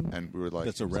Chicken? Yeah, and we were like,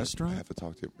 that's a restaurant? Like, I have to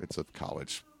talk to you. It's a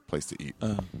college place to eat.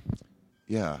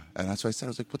 Yeah, and that's what I said. I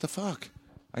was like, what the fuck?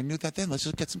 I knew that then. Let's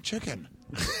just get some chicken.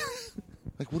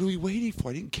 Like, what are we waiting for?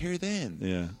 I didn't care then.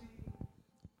 Yeah.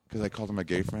 Because I called him my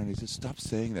gay friend. He said, stop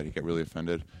saying that. He got really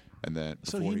offended. And then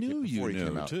So he knew you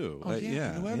knew, too. Oh,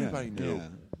 yeah, I knew everybody knew. Yeah.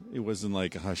 It wasn't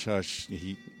like hush hush.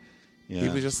 He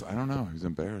was just, I don't know, he was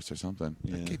embarrassed or something.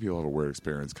 Yeah. It gave you a little weird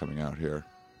experience coming out here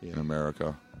in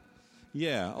America.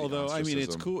 Yeah, although, I mean, it's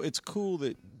ostracism. cool. It's cool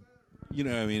that, you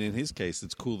know, I mean, in his case,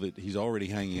 it's cool that he's already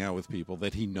hanging out with people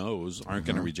that he knows aren't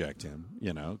going to reject him,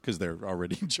 you know, because they're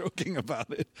already joking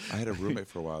about it. I had a roommate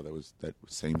for a while that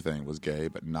same thing, was gay,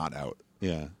 but not out.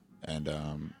 Yeah. And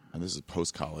this is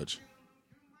post-college.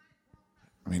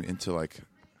 I mean, into like,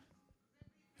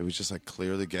 it was just like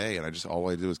clearly gay, and all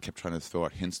I did was kept trying to throw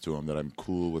out hints to him that I'm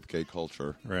cool with gay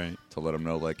culture, Right. To let him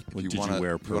know, like, if Well, you did want you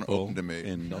wear to purple open to me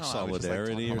in No, I was just,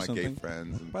 solidarity like, or talking something? about my gay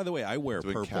friends. And By the way, I wear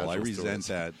doing purple. I casual resent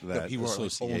stories. that he wore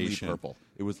association. Like only purple.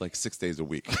 It was like 6 days a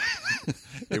week.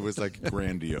 It was like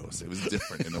grandiose. It was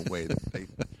different in a way that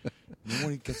no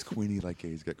one gets Queenie like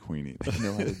gays get Queenie. They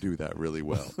know how to do that really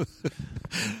well.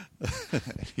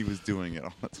 He was doing it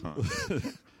all the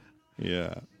time.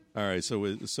 Yeah. All right. So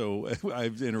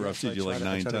I've interrupted you like 9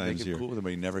 I tried to times make here. it cool with him, but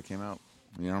he never came out.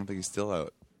 I don't think he's still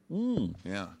out.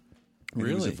 Yeah. And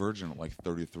he was Really? a virgin at like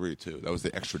 33 too. That was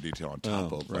the extra detail on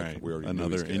top of like right. we already knew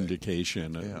Another he's gay.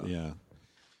 indication. Of, Yeah.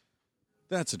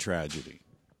 That's a tragedy.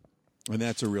 And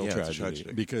that's a real Yeah, it's a tragedy.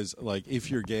 tragedy. Because, like,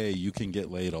 if you're gay, you can get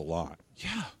laid a lot.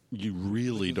 Yeah. You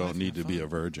really don't need to be a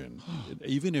virgin.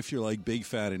 Even if you're, like, big,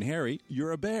 fat, and hairy,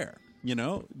 you're a bear. You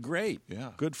know? Great. Yeah.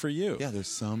 Good for you. Yeah, there's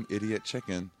some idiot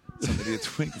chicken, some idiot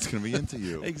twink that's going to be into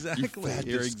you. Exactly. You fat,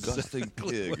 You're disgusting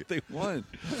exactly pig. what they want.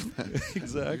 You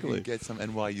Exactly. can get some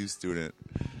NYU student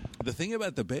The thing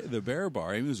about the Bear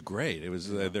Bar, it was great. It was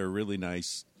they're really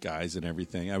nice guys and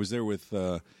everything. I was there with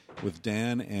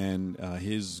Dan and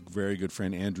his very good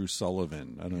friend Andrew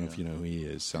Sullivan. I don't know if you know who he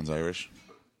is. Sounds Irish.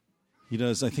 He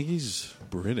does. I think he's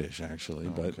British actually,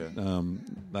 but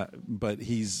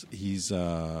he's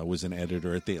was an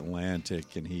editor at the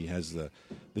Atlantic, and he has the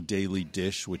Daily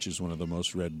Dish, which is one of the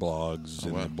most read blogs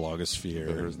in the blogosphere.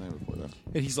 I heard his name before that.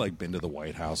 And he's like been to the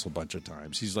White House a bunch of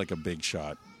times. He's like a big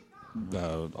shot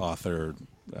author,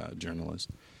 journalist,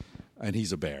 and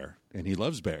he's a bear, and he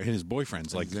loves bear. And his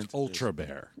boyfriend's like ultra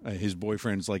bear. His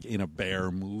boyfriend's like in a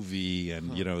bear movie,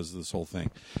 and is this whole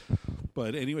thing.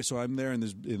 But anyway, so I'm there in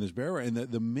this bear bar, and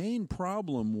the main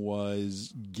problem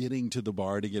was getting to the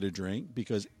bar to get a drink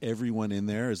because everyone in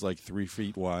there is like 3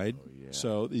 feet wide. Oh, yeah.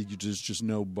 So there's just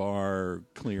no bar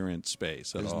clearance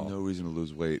space at all. There's no reason to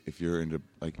lose weight if you're in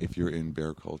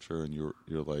bear culture and you're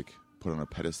like put on a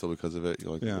pedestal because of it.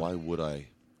 You're like, why would I?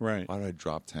 Right? Why would I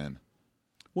drop 10?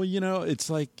 Well, it's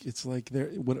like they're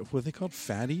what are they called?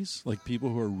 Fatties, like people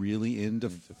who are really into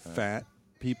fat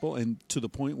people, and to the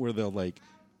point where they'll like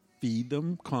feed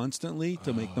them constantly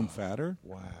to make them fatter.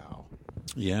 Wow.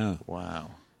 Yeah. Wow.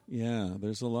 Yeah.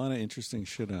 There's a lot of interesting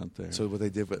shit out there. So what they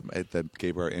did at that gay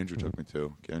bar Andrew took me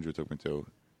to,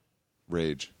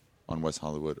 Rage on West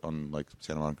Hollywood on like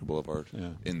Santa Monica Boulevard,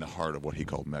 in the heart of what he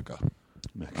called Mecca.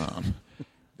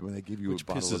 When they give you Which a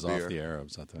bottle pisses of beer, off the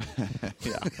Arabs, I think.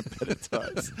 yeah, I bet it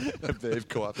does. If they've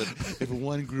co-opted, if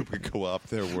one group could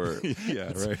co-opt their word,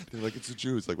 right. They're like, it's the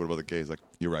Jews. Like, what about the gays? Like,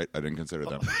 you're right. I didn't consider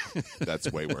them.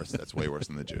 That's way worse. That's way worse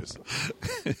than the Jews.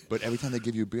 But every time they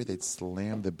give you a beer, they'd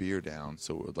slam the beer down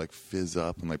so it would like fizz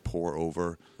up and like pour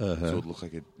over, so it would look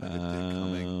like a dick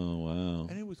coming. Oh wow!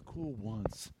 And it was cool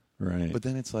once. Right. But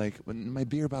then it's like, when my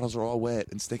beer bottles are all wet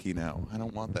and sticky now. I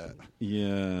don't want that.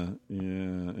 Yeah,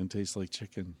 and tastes like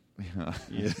chicken. Yeah.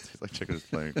 It tastes like chicken is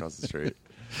playing across the street.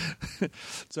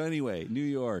 So anyway, New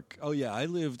York. Oh yeah, I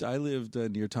lived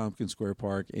near Tompkins Square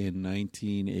Park in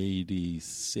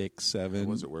 1986, 7.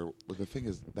 Was it where? Well, the thing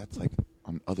is, that's like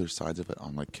on other sides of it,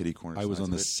 on like kitty corner. I was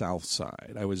on the south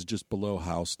side. I was just below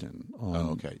Houston.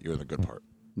 Oh, okay. You're in the good part.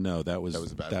 No, that was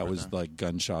the bad part like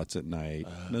gunshots at night.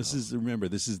 This is the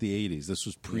 80s. This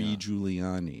was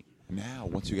pre-Giuliani. Now,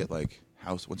 once you get like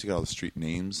once you get all the street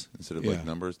names instead of like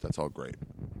numbers, that's all great.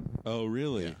 Oh,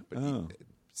 really? Yeah, but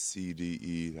C, D,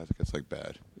 E, I think it's like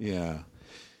bad. Yeah.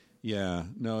 Yeah.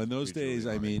 No, in those days,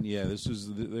 I mean,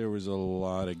 there was a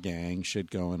lot of gang shit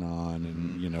going on,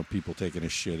 and people taking a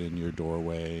shit in your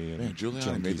doorway. And man,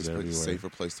 Giuliani made this place a safer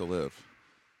place to live.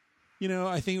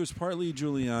 I think it was partly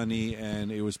Giuliani,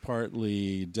 and it was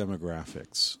partly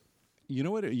demographics. You know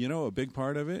what? A big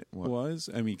part of it was.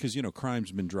 I mean, because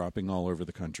crime's been dropping all over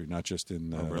the country, not just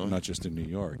in not just in New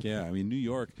York. Yeah, I mean, New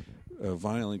York,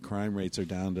 violent crime rates are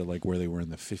down to like where they were in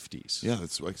the 50s. Yeah,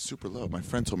 it's like super low. My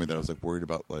friend told me that. I was like worried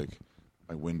about like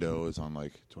my windows on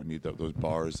like, do I need those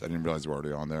bars? I didn't realize they were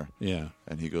already on there. Yeah,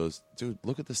 and he goes, dude,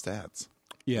 look at the stats.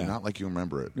 Yeah, they're not like you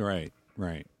remember it. Right.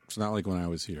 It's not like when I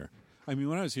was here. I mean,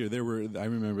 when I was here, I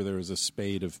remember there was a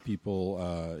spate of people,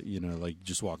 like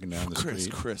just walking down the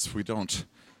street. Chris, we don't.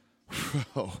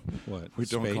 What? We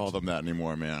don't call them that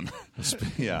anymore, man.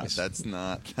 Yeah, that's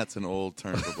an old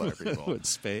term for black people. What,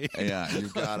 spade? Yeah, you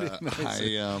gotta. I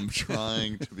am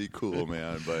trying to be cool,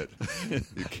 man, but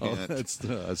you can't. Oh, that's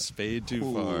a spade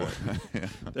too far. Yeah.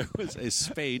 There was a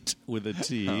spate with a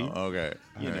T. Oh, okay.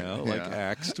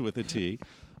 Axed with a T.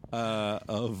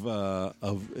 Of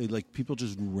like people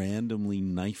just randomly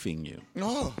knifing you.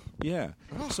 Oh, yeah.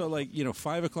 So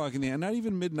 5 o'clock in the not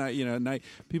even midnight. At night,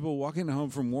 people walking home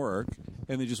from work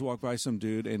and they just walk by some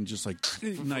dude and just like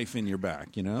knife in your back.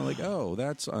 Oh,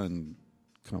 that's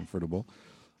uncomfortable.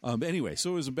 Anyway,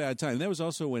 so it was a bad time. That was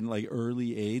also when like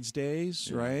early AIDS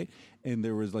days, right? And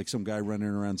there was like some guy running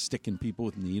around sticking people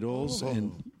with needles,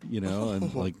 and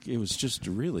and like it was just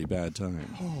a really bad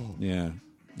time. Yeah.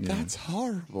 Yeah. That's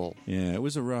horrible. Yeah, it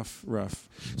was a rough.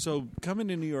 So coming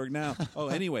to New York now. Oh,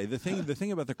 anyway, the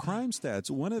thing about the crime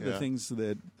stats. One of the things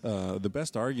that the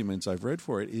best arguments I've read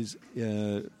for it is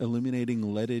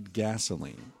eliminating leaded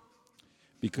gasoline,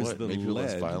 because the make you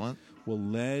less violent. Well,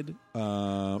 lead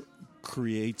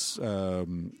creates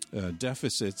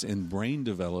deficits in brain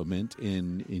development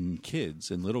in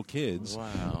kids and little kids.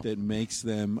 Wow. That makes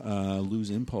them lose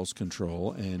impulse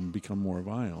control and become more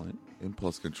violent.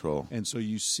 Impulse control. And so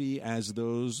you see, as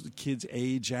those kids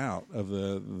age out of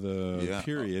the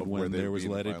period when there was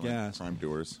leaded gas, crime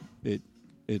doers, it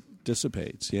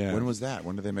dissipates. Yeah. When was that?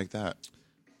 When did they make that?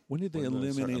 When did they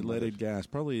eliminate leaded gas?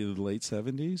 Probably the late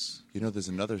 70s. There's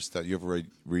another study. You ever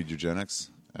read Eugenics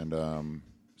and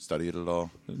study it at all?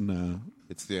 No.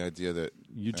 It's the idea that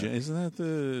Isn't that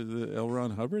the L.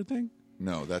 Ron Hubbard thing?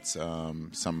 no, that's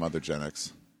some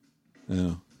eugenics.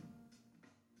 No.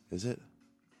 Is it?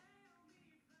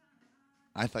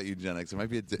 I thought eugenics. It might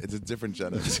be. It's a different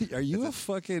genetics. Are you a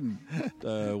fucking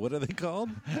what are they called?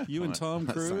 You and Tom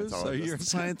a Cruise? Are you a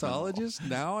Scientologist?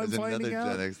 Now I'm There's finding another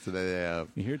out. genetics today they have.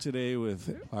 You're here today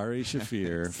with Ari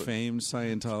Shafir, famed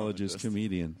Scientologist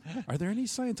comedian. Are there any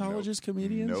Scientologist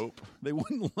comedians? Nope. They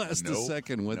wouldn't last a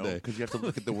second, would they? Because you have to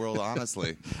look at the world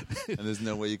honestly, and there's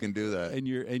no way you can do that. And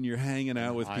you're hanging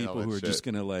out with I know people that who are shit. just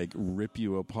gonna like rip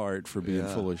you apart for being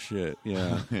Yeah. full of shit.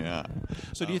 Yeah. Yeah.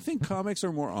 So do you think comics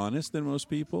are more honest than most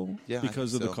people? Yeah, I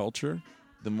because of think the so. culture?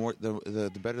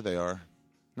 The better they are.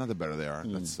 Not the better they are.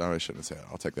 That's I shouldn't say that.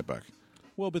 I'll take that back.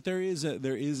 Well, but there is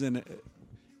an.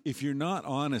 If you're not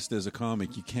honest as a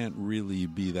comic, you can't really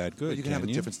be that good. But you can have a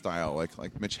different style.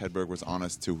 Like Mitch Hedberg was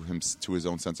honest to his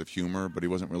own sense of humor, but he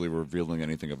wasn't really revealing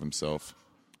anything of himself.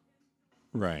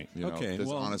 Right. You know, Okay. just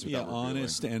Well, honest yeah, without revealing.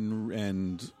 honest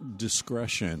and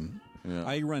discretion. Yeah.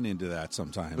 I run into that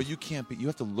sometimes. But you can't be. You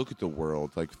have to look at the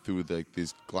world like through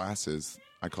these glasses.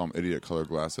 I call them idiot colored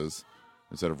glasses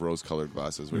instead of rose colored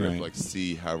glasses. Where you have to Right.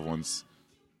 see how everyone's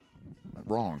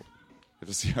wrong. You have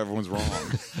to see how everyone's wrong.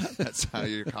 That's how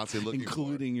you're constantly looking,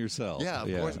 including yourself. Yeah,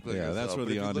 of course. including Yeah, that's yourself. where But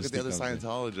the if you look at honesty the other comes in.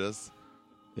 Scientologists,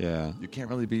 Yeah. you can't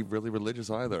really be really religious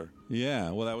either.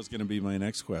 Yeah. Well, that was going to be my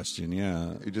next question.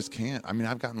 Yeah. You just can't. I mean,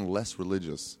 I've gotten less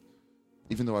religious,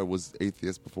 even though I was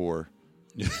atheist before.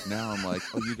 Now I'm like,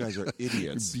 oh, you guys are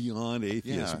idiots. Beyond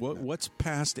atheist. Yeah. What's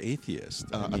past atheist?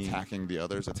 I mean- Attacking the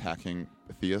others, attacking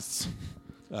theists.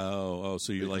 Oh,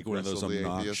 so you're Being like one of those aggressively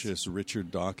obnoxious atheist.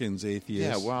 Richard Dawkins atheists?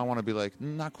 Yeah, well, I want to be like,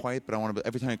 not quite, but I want to be,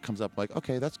 every time it comes up, like,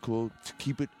 okay, that's cool.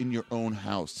 Keep it in your own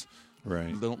house.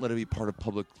 Right. Don't let it be part of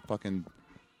public fucking.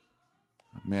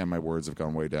 Man, my words have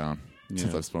gone way down since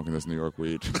Yeah. I've spoken this New York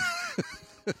weed.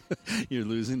 You're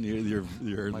losing you're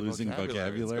My losing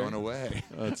vocabulary. It's going away.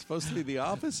 It's supposed to be the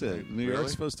opposite. New Really?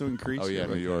 York's supposed to increase. Oh yeah,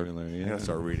 your New York. vocabulary. I Yeah. gotta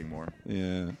start reading more.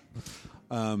 Yeah.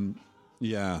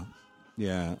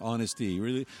 Yeah. Honesty.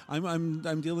 Really,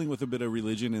 I'm dealing with a bit of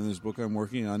religion in this book I'm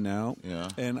working on now. Yeah.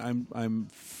 And I'm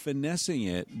finessing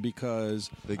it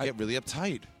because They get really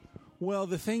uptight. Well,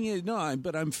 the thing is,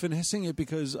 but I'm finessing it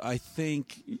because I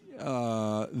think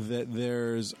that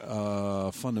there's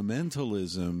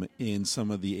fundamentalism in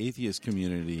some of the atheist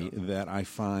community that I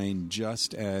find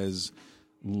just as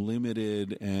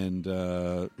limited and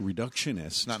reductionist.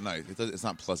 It's not nice. It's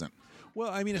not pleasant. Well,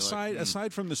 I mean,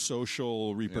 aside from the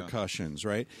social repercussions,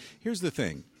 right? Here's the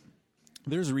thing: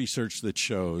 there's research that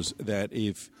shows that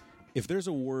if there's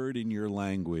a word in your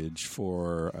language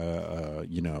for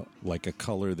like a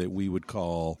color that we would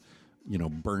call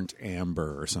burnt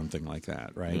amber or something like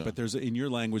that, right? Yeah. But in your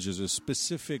language there's a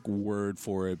specific word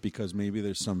for it because maybe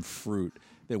there's some fruit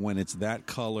that when it's that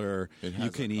color It you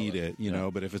has can that eat color. it, you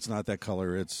know, but if it's not that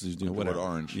color it's whatever,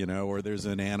 orange. or there's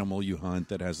an animal you hunt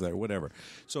that has that, whatever.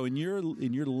 So in your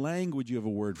language you have a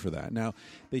word for that. Now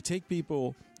they take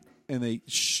people and they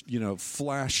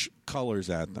flash colors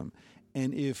at them,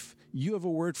 and if you have a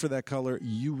word for that color,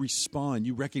 you respond,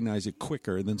 you recognize it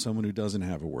quicker than someone who doesn't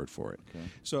have a word for it. Okay.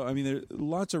 So I mean there's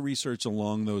lots of research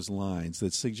along those lines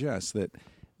that suggests that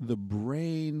the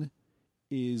brain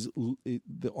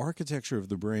the architecture of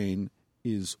the brain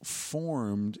is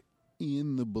formed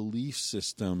in the belief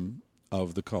system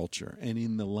of the culture and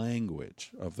in the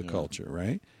language of the culture,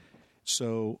 right?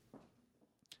 So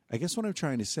I guess what I'm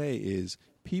trying to say is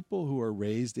people who are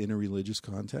raised in a religious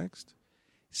context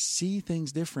see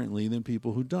things differently than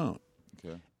people who don't.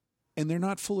 Okay. And they're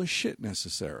not full of shit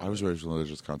necessarily. I was raised in a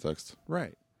religious context.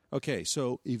 Right. Okay,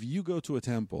 so if you go to a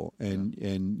temple and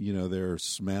there are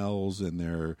smells and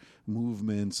there are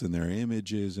movements and there are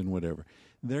images and whatever,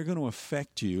 they're going to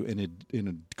affect you in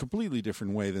a completely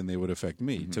different way than they would affect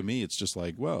me. To me, it's just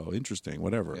like, whoa, interesting,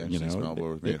 whatever. Yeah, smell, but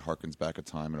with me, it harkens back a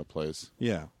time and a place.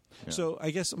 Yeah. So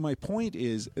I guess my point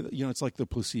is, it's like the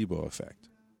placebo effect.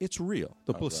 It's real.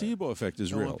 The placebo effect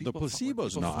is real. The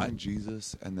placebo's people not. find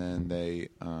Jesus, and then they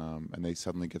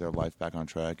suddenly get their life back on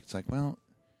track. It's like, well,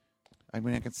 I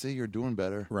mean, I can see you're doing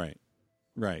better. Right.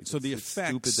 So the It's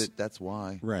effects. stupid that's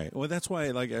why. Right. Well, that's why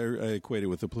I equate it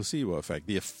with the placebo effect.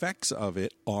 The effects of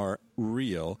it are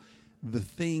real. The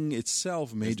thing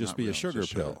itself may It's just not be real, a sugar it's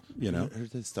just pill. You know, Here's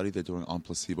the study they're doing on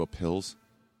placebo pills.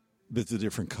 that the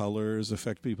different colors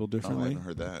affect people differently. I haven't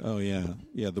heard that. Oh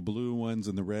yeah. The blue ones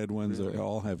and the red ones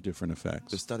all have different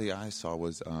effects. The study I saw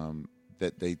was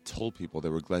that they told people they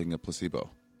were getting a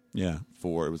placebo Yeah.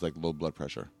 for, it was like low blood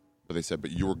pressure. But they said,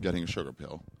 but you were getting a sugar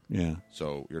pill. Yeah.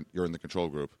 So you're in the control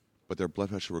group. but their blood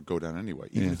pressure would go down anyway,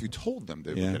 even Yeah. if you told them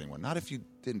they were Yeah. getting one. Not if you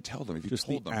didn't tell them. If you Just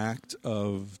told the them, act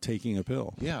of taking a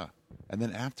pill. yeah. And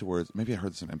then afterwards, maybe I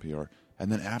heard this on NPR. And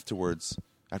then afterwards,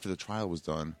 after the trial was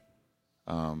done,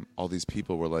 all these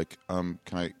people were like, "Can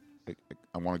I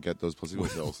want to get those placebo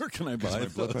pills. Where can I Because buy my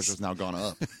those? blood pressure's now gone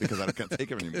up because I can't take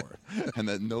them anymore." And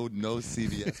that no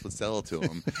CVS would sell it to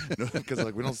them because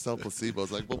like we don't sell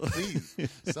placebos. Like, well, please,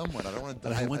 someone. I don't want to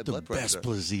die. I of want high the blood best pressure.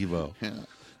 placebo. Yeah.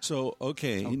 So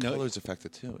okay, Colors affect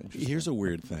it too. Interesting. here's a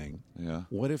weird thing. Yeah.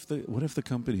 What if the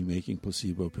company making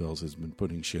placebo pills has been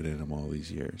putting shit in them all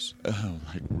these years? Oh,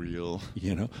 like real.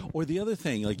 You know, or the other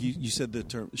thing, like you said the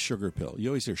term sugar pill. You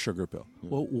always hear sugar pill.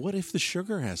 Well, what if the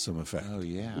sugar has some effect? Oh,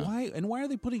 yeah. Why are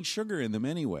they putting sugar in them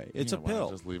anyway? It's Yeah, a why not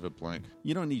pill. just leave it blank.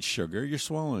 You don't need sugar. You're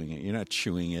swallowing it. You're not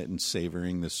chewing it and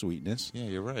savoring the sweetness. Yeah,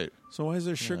 you're right. So why is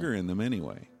there sugar in them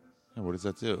anyway? Yeah, what does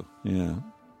that do? Yeah,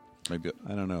 Maybe.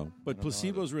 I don't know. But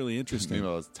placebo's really interesting.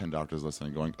 Meanwhile, there's 10 doctors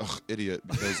listening, going, "Ugh, idiot!"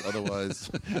 Because otherwise,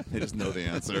 they just know the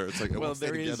answer. It's like, it Well, won't stay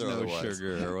there is together no otherwise.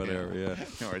 sugar or whatever.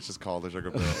 Yeah. Or it's just called the sugar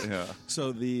pill. Yeah.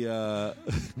 So the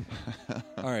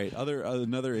all right,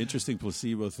 another interesting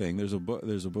placebo thing. There's a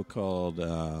book called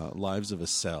Lives of a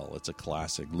Cell. It's a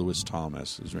classic. Lewis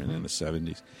Thomas. It was written in the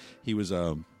 70s. He was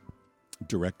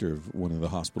director of one of the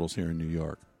hospitals here in New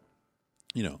York.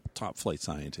 You know, top flight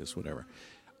scientist, whatever,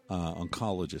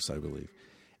 oncologist, I believe.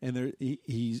 And there,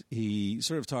 he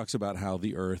sort of talks about how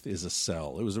the Earth is a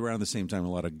cell. It was around the same time a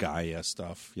lot of Gaia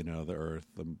stuff, you know, the Earth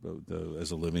as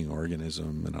a living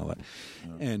organism and all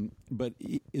that. But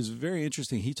it's very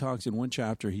interesting. He talks in one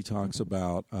chapter. He talks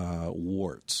about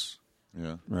warts,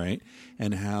 Yeah. right,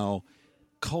 and how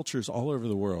cultures all over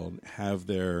the world have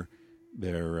their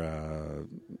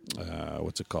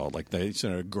what's it called? Like the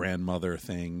sort of grandmother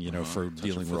thing, you know, for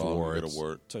dealing with frog, warts. get a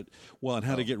wart. And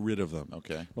how to get rid of them.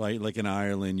 Okay. Like in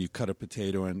Ireland, you cut a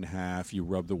potato in half, you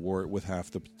rub the wart with half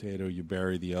the potato, you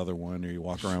bury the other one, or you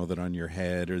walk around with it on your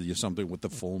head, or you something with the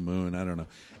full moon. I don't know.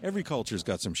 Every culture's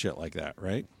got some shit like that,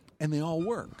 right? And they all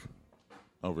work.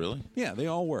 Oh, really? Yeah, they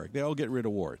all work. They all get rid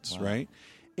of warts, right?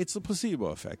 It's the placebo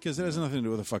effect because it has nothing to do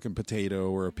with a fucking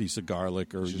potato or a piece of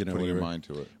garlic or Just you know putting your whatever. mind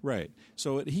to it. Right.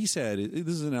 So he said, this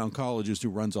is an oncologist who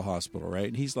runs a hospital, right?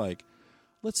 And he's like,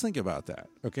 let's think about that,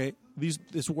 okay?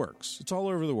 This works. It's all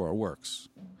over the world. It works.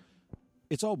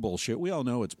 It's all bullshit. We all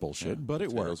know it's bullshit, but it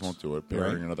Potatoes works. won't do it. Right?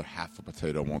 Burying another half a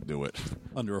potato won't do it.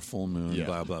 Under a full moon, Yeah.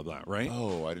 blah, blah, blah, right?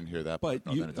 Oh, I didn't hear that. But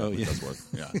part. you- Then it oh, definitely yeah. does work.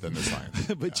 Yeah, then there's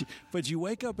science. But you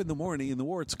wake up in the morning and the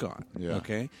wart's gone. Yeah.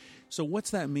 Okay? So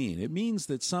what's that mean? It means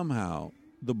that somehow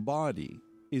the body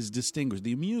is distinguished,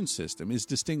 the immune system is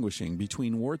distinguishing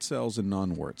between wart cells and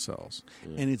non-wart cells.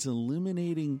 And it's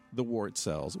eliminating the wart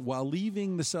cells while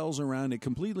leaving the cells around it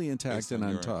completely intact Based and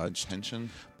on your untouched, intention.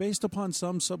 based upon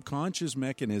some subconscious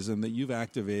mechanism that you've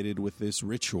activated with this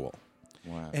ritual.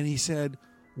 Wow. And he said,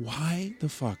 why the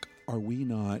fuck are we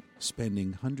not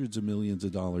spending hundreds of millions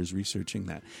of dollars researching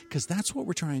that? Because that's what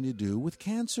we're trying to do with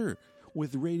cancer,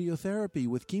 with radiotherapy,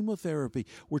 with chemotherapy.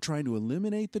 We're trying to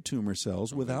eliminate the tumor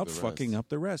cells without the fucking rest. up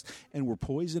the rest. And we're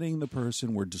poisoning the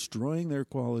person. We're destroying their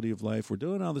quality of life. We're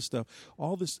doing all this stuff.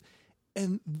 All this.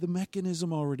 And the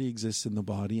mechanism already exists in the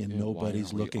body, and Yeah,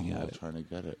 nobody's why aren't looking we all at it. trying to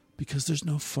get it. Because there's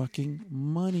no fucking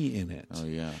money in it. Oh,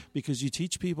 yeah. Because you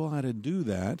teach people how to do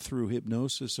that through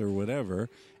hypnosis or whatever,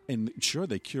 and sure,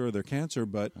 they cure their cancer,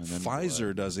 but then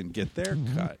Pfizer doesn't get their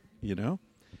cut, you know?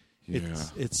 Yeah.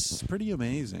 It's pretty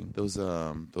amazing. Those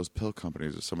pill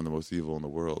companies are some of the most evil in the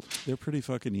world. They're pretty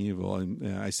fucking evil,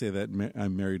 and I say that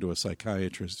I'm married to a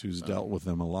psychiatrist who's dealt with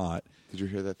them a lot. Did you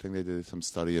hear that thing? They did some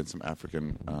study in some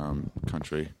African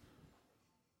country.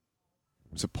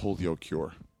 It's a polio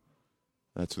cure.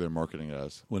 That's what they're marketing it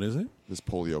as. What is it? This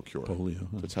polio cure. Polio.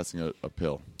 They're testing a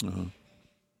pill. Uh-huh.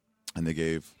 And they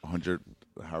gave 100,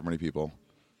 however many people,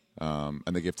 and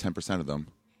they gave 10% of them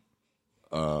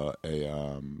a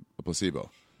placebo.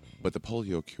 But the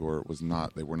polio cure was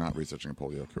not, they were not researching a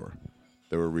polio cure.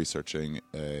 They were researching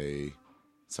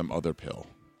some other pill.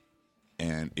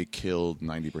 And it killed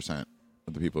 90%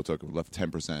 of the people who took it, left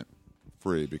 10%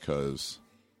 free because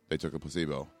they took a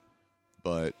placebo.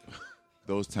 But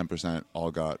those 10%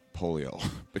 all got polio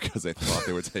because they thought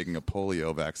they were taking a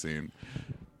polio vaccine.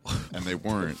 And they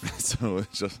weren't. So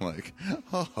it's just like,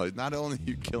 oh, not only are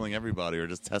you killing everybody or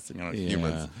just testing on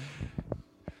humans.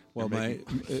 Well, my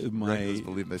regulars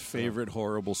believe they favorite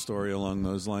horrible story along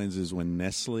those lines is when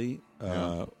Nestle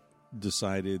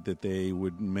decided that they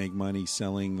would make money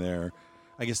selling their.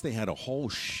 I guess they had a whole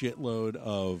shitload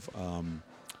of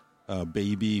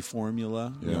baby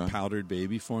formula, Yeah. powdered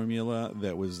baby formula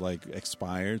that was like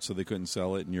expired, so they couldn't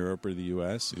sell it in Europe or the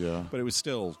U.S. Yeah. But it was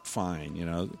still fine,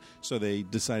 So they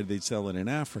decided they'd sell it in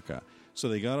Africa. So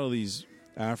they got all these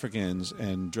Africans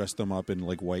and dressed them up in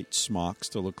like white smocks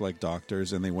to look like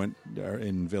doctors, and they went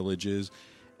in villages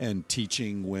and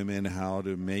teaching women how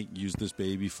to use this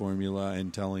baby formula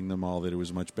and telling them all that it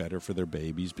was much better for their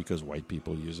babies because white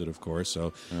people use it, of course.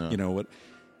 So, you know what?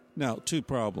 Now, two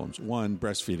problems. One,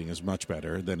 breastfeeding is much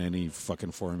better than any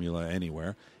fucking formula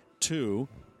anywhere. Two,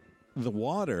 the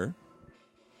water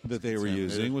that they were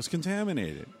using was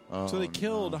contaminated. So they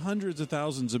killed hundreds of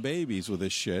thousands of babies with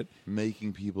this shit.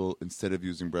 Making people, instead of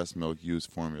using breast milk, use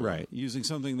formula. Right. Using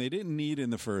something they didn't need in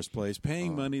the first place,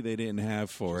 paying money they didn't have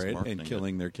for Just it, marketing and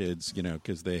killing it. their kids,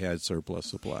 because they had surplus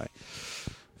supply.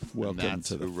 Welcome that's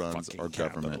to the who runs fucking our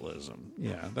government. capitalism.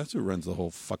 Yeah, that's who runs the whole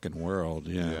fucking world.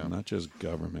 Yeah, not just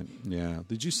government. Yeah.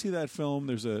 Did you see that film?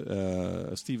 There's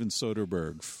a Steven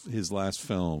Soderbergh, his last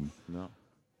film. No.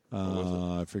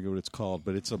 I forget what it's called,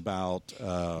 but it's about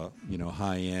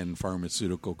high-end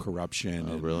pharmaceutical corruption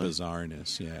and really?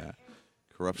 bizarreness. Yeah,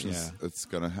 Corruption, Yeah. it's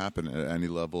going to happen at any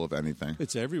level of anything.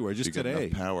 it's everywhere. Just If you get today.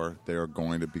 enough power, they are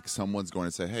going to be. Someone's going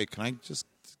to say, "Hey, can I just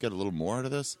get a little more out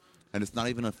of this?" And it's not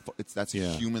even that's a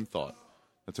Yeah. human thought.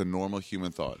 That's a normal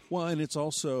human thought. Well, and it's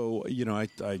also,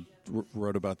 I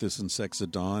wrote about this in Sex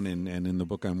at Dawn and in the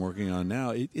book I'm working on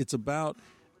now. It's about,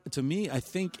 to me, I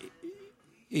think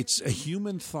it's a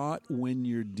human thought when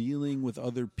you're dealing with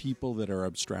other people that are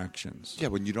abstractions. Yeah,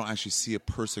 when you don't actually see a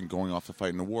person going off to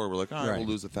fight in a war, we're like, all right, Right. we'll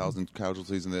lose 1,000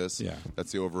 casualties in this. Yeah.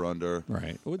 That's the over-under.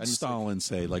 Right. What did And it's Stalin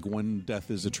say? Like, one death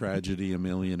is a tragedy, a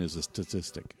million is a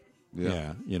statistic.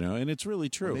 Yeah. And it's really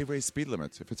true. They raise speed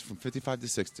limits. If it's from 55 to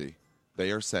 60,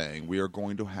 they are saying we are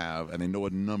going to have, and they know a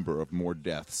number of more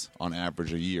deaths on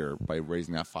average a year by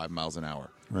raising that 5 miles an hour.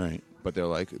 Right. But they're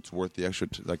like, it's worth the extra,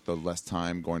 the less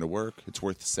time going to work. It's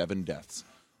worth 7 deaths.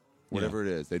 Whatever it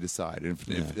is, they decide. And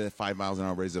if the 5 miles an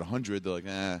hour raises at 100, they're like,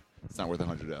 it's not worth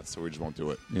 100 deaths, so we just won't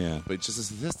do it. Yeah. But it's just a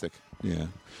statistic. Yeah.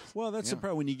 Well, that's the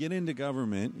problem. When you get into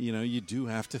government, you do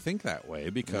have to think that way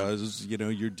because,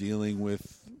 you're dealing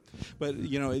with. But,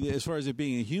 as far as it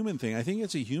being a human thing, I think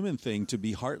it's a human thing to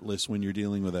be heartless when you're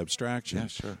dealing with abstraction. Yeah,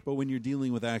 sure. But when you're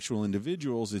dealing with actual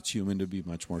individuals, it's human to be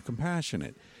much more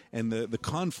compassionate. And the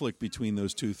conflict between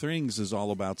those two things is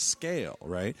all about scale,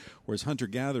 right? Whereas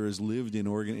hunter-gatherers lived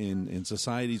in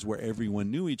societies where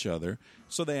everyone knew each other,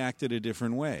 so they acted a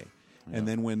different way. And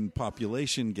then when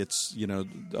population gets,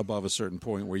 above a certain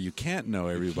point where you can't know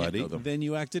everybody, know them. then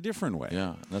you act a different way.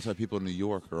 Yeah. And that's why people in New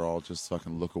York are all just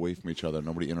fucking look away from each other.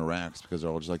 Nobody interacts because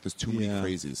they're all just like, there's too many Yeah.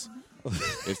 crazies.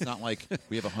 It's not like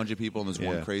we have 100 people and there's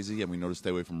one crazy and we know to stay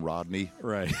away from Rodney.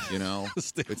 Right. It's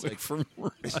Stay away like from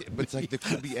But it's like there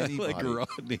could be anybody. like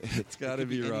Rodney. It's got to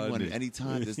be anyone, Rodney.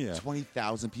 anytime. There's Yeah.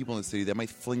 20,000 people in the city that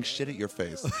might fling shit at your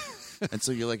face. And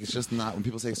so you're like, it's just not. When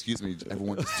people say "excuse me,"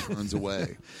 everyone just turns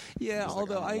away. Yeah, It's like,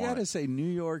 although don't I want gotta it. say, New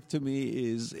York to me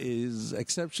is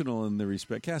exceptional in the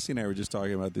respect. Cassie and I were just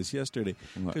talking about this yesterday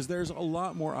because there's a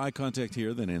lot more eye contact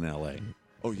here than in LA.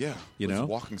 Oh yeah, You it's know? a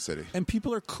walking city. And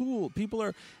people are cool.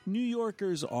 New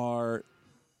Yorkers are.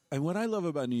 And what I love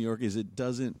about New York is it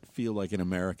doesn't feel like an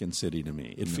American city to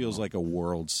me. It feels like a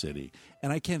world city.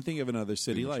 And I can't think of another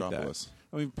city like that. metropolis.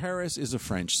 I mean, Paris is a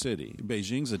French city.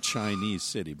 Beijing's a Chinese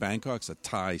city. Bangkok's a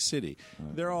Thai city.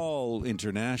 They're all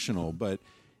international. But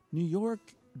New York,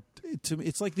 to me,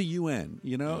 it's like the UN.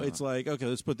 It's like, okay,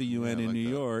 let's put the UN in like New that.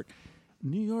 York.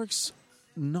 New York's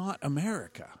not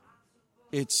America.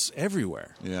 It's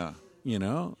everywhere. Yeah,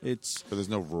 It's but there's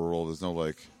no rural. There's no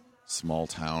like small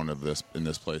town in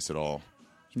this place at all.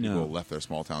 People No. left their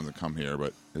small towns and come here,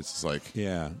 but it's just like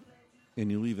and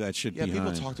you leave that shit behind.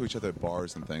 people talk to each other at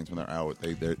bars and things when they're out.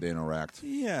 They interact.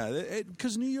 Yeah,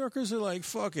 because New Yorkers are like,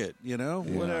 fuck it,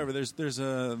 whatever. There's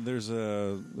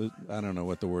a I don't know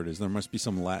what the word is. There must be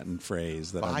some Latin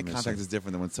phrase that But I'm eye missing. contact is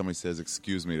different than when somebody says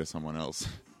 "excuse me" to someone else,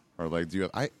 or like, "Do you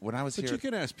have?" When I was But here, you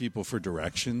can ask people for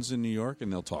directions in New York,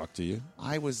 and they'll talk to you.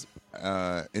 I was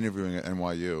interviewing at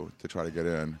NYU to try to get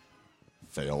in.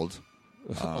 Failed.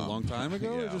 A long time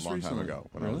ago, Yeah, or just a long recently? time ago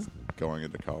when I Really? was going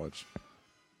into college.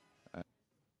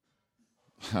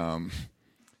 And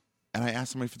I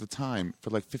asked somebody for the time for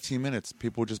like 15 minutes.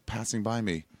 People were just passing by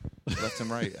me, left and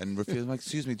right, and refusing. Like,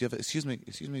 excuse me, do you have? Excuse me,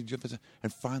 do you have?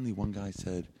 And finally, one guy,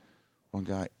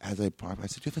 as I parked, I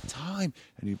said, "Do you have a time?"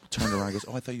 And he turned around and goes,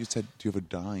 "Oh, I thought you said, do you have a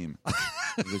dime?"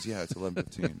 He goes, "Yeah, it's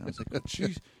 11:15." I was like, "Oh,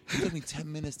 jeez, it took me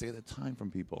 10 minutes to get the time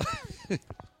from people."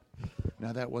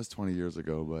 Now that was 20 years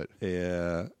ago, but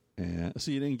Yeah. Yeah.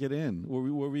 So you didn't get in. What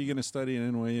were you going to study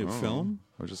in NYU? Film?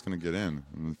 I was just going to get in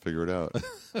and figure it out.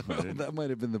 That might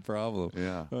have been the problem.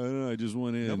 Yeah. I don't know. I just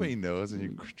went in. Nobody knows, and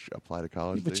you apply to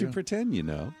college. But you pretend you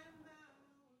know.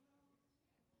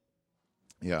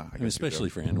 Yeah, I mean, especially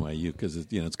for NYU because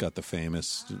it's got the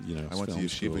famous I went to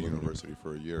Yeshiva University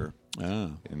for a year.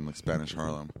 In like Spanish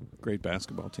Harlem. Great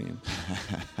basketball team.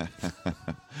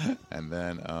 And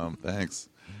then thanks.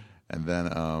 And then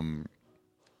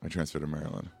I transferred to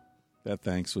Maryland. That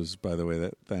thanks was, by the way,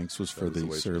 for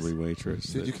the surly waitress.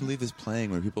 Dude, you can leave this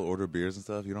playing when people order beers and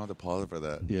stuff. You don't have to pause it for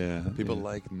that. Yeah, people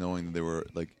like knowing that they were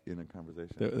like in a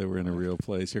conversation. They were in a real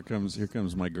place. Here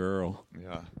comes my girl.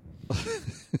 Yeah.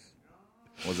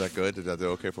 Was that good? Did that do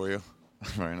okay for you?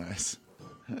 Very nice.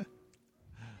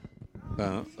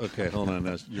 Okay, hold on.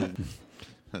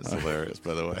 That's hilarious,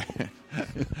 by the way.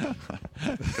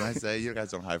 Can I say you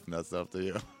guys don't hide from that stuff, do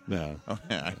you? No. Oh,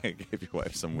 yeah, I gave your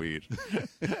wife some weed,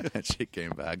 and she came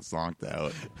back zonked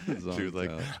out. She was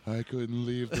like, I couldn't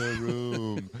leave the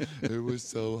room. It was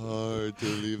so hard to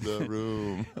leave the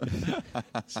room.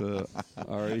 So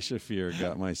Ari Shafir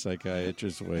got my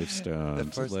psychiatrist's wife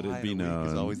stoned. Let it be known.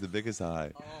 It's always the biggest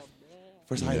high.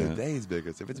 First high of the day is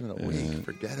biggest. If it's been a week,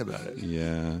 forget about it.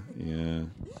 Yeah.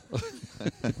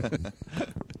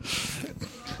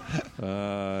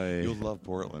 You'll love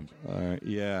Portland.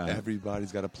 Yeah.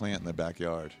 Everybody's got a plant in their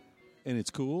backyard. And it's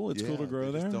cool? It's cool to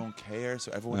grow there? They just don't care.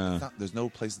 So everyone, there's no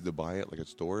places to buy it like at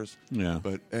stores. Yeah.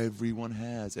 But everyone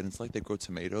has. And it's like they grow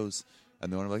tomatoes.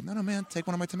 And they're like, no, man, take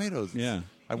one of my tomatoes. Yeah.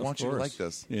 I want you to like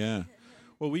this. Yeah.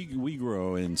 Well, we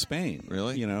grow in Spain,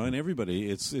 really, and everybody,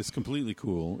 it's completely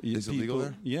cool. Is it legal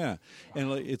there? Yeah,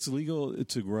 and it's legal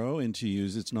to grow and to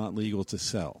use. It's not legal to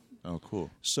sell. Oh,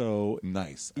 cool. So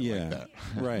nice. I like that.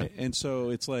 Right. And so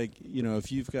it's like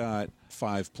if you've got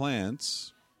 5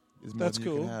 plants, that's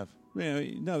cool. Yeah,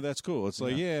 no, that's cool. It's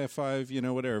like 5,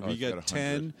 whatever. If you got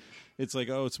 10, it's like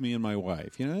it's me and my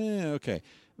wife. Okay.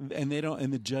 And they don't,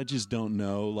 and the judges don't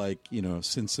know, like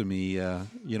sinsemilla.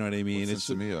 You know what I mean? What's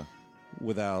sinsemilla?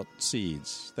 Without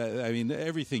seeds.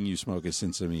 Everything you smoke is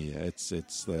sinsemilla.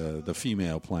 It's the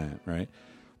female plant, right?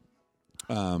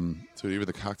 So even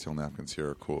the cocktail napkins here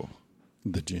are cool.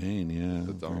 The Jane, yeah.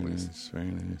 The Dollies. Very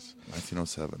nice.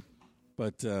 1907.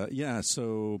 But,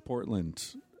 so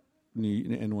Portland,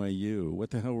 NYU.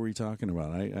 What the hell were we talking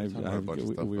about?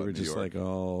 We were just like,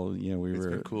 It's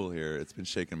been cool here. It's been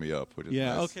shaking me up. Which is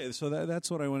nice. Okay. So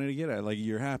that's what I wanted to get at. Like,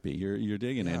 you're happy. You're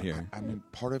digging it here. I mean,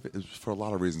 part of it is for a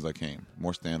lot of reasons I came.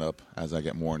 More stand-up as I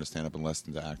get more into stand-up and less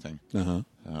into acting.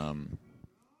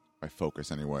 My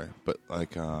focus anyway. But,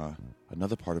 like,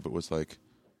 another part of it was, like,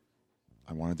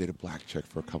 I want to date a black chick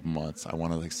for a couple months. I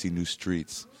want to, like, see new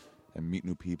streets and meet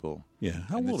new people. Yeah.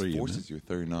 How old are you? Forces you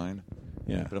 39.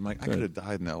 Yeah. But I'm like, I could have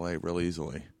died in L.A. real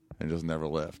easily and just never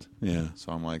left. Yeah.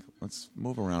 So I'm like, let's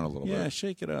move around a little bit. Yeah,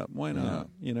 shake it up. Why not?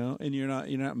 And you're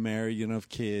not married. You don't have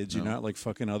kids. No. You're not like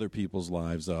fucking other people's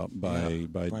lives up by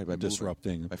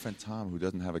disrupting. My friend Tom, who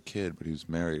doesn't have a kid but who's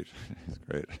married, he's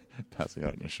great, passing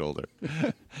out on his shoulder.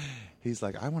 He's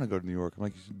like, I want to go to New York. I'm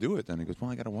like, you should do it then. He goes,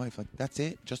 well, I got a wife. Like, that's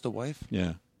it? Just a wife?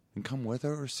 Yeah. And come with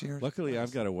her or see her? Luckily,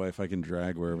 I've got a wife I can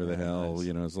drag wherever the hell,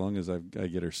 nice. As long as I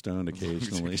get her stoned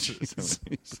occasionally. She's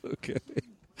okay.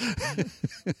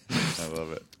 I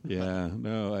love it. Yeah.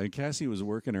 No, Cassie was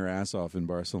working her ass off in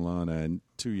Barcelona, and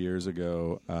 2 years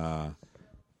ago,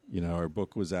 our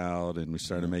book was out, and we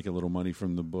started making a little money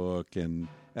from the book, and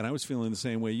I was feeling the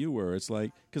same way you were. It's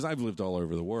like, because I've lived all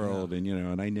over the world,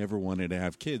 and I never wanted to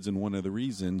have kids, and one of the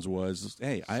reasons was,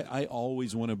 hey, I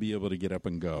always want to be able to get up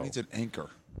and go. It's an anchor.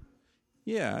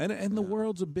 Yeah, and the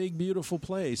world's a big, beautiful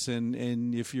place,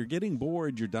 and if you're getting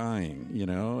bored, you're dying,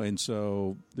 and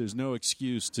so there's no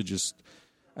excuse to just,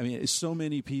 so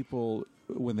many people,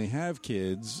 when they have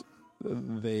kids,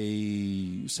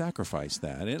 they sacrifice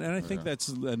that, and I think that's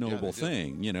a noble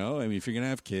thing, if you're going to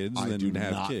have kids, then you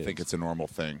have kids. I think it's a normal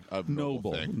thing.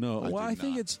 Noble. No. Well, I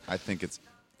think it's...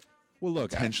 Well,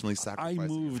 look, intentionally sacrificing. I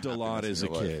moved a lot as a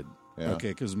kid. Yeah. Okay,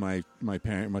 because my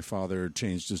father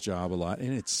changed his job a lot,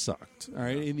 and it sucked. All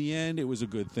right, in the end, it was a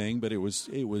good thing, but it was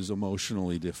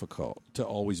emotionally difficult to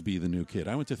always be the new kid.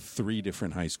 I went to 3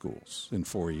 different high schools in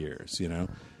 4 years,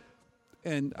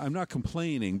 and I'm not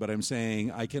complaining, but I'm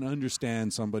saying I can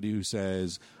understand somebody who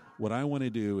says, what I want to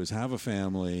do is have a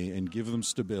family and give them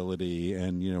stability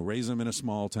and, raise them in a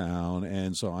small town.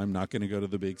 And so I'm not going to go to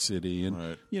the big city.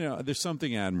 And, there's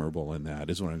something admirable in that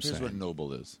is what I'm saying. Here's what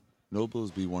noble is. Noble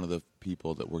is be one of the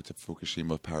people that worked at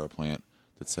Fukushima power plant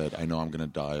that said, I know I'm going to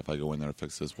die if I go in there to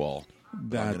fix this wall.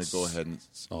 That's I'm going to go ahead and...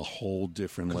 a whole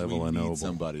different level of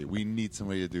noble. We need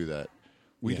somebody to do that.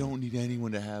 We don't need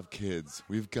anyone to have kids.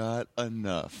 We've got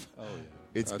enough. Oh, yeah.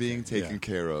 It's being taken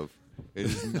care of. It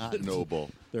is not noble.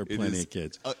 There are plenty of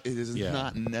kids. It is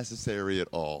not necessary at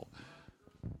all.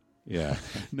 Yeah.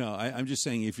 No, I'm just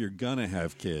saying if you're going to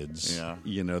have kids, there's a Are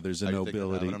you nobility. thinking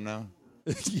of having them now?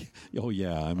 Oh,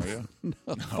 yeah. Are you?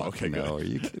 No, okay, no. good. Are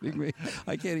you kidding me?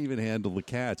 I can't even handle the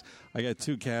cats. I got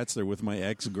 2 cats there with my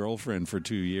ex-girlfriend for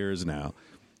 2 years now.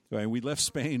 And we left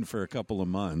Spain for a couple of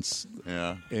months.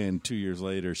 Yeah. And 2 years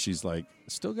later, she's like,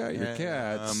 still got your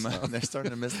cats. They're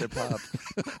starting to miss their pop.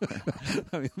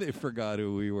 I mean, they forgot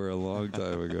who we were a long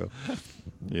time ago.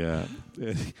 Yeah.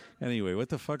 Anyway, what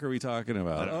the fuck are we talking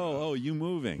about? Oh, you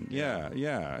moving. Yeah.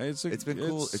 It's been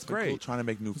cool. It's great. been cool trying to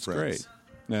make new friends. Great.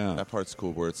 Yeah. That part's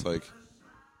cool where it's like,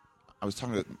 I was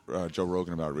talking to Joe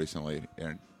Rogan about it recently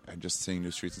and just seeing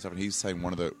new streets and stuff. And he's saying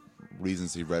one of the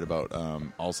reasons he read about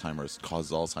Alzheimer's,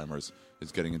 causes Alzheimer's,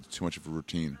 is getting into too much of a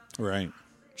routine. Right.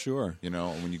 Sure.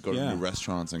 When you go to new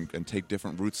restaurants and take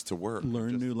different routes to work.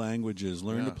 Learn new languages.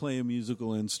 Learn to play a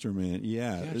musical instrument.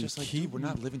 Yeah. Just like, dude, we're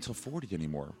not living till 40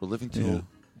 anymore. We're living till,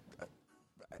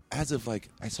 as of like,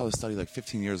 I saw this study like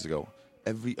 15 years ago.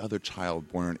 Every other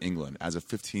child born in England, as of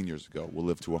 15 years ago, will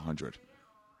live to 100.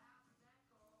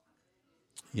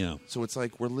 Yeah. So it's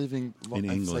like we're living in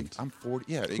England. It's like I'm 40.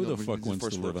 Yeah. Who the fuck wants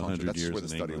to live 100 years? That's where the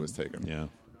study England. was taken. Yeah.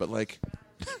 But like,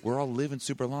 we're all living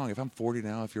super long. If I'm 40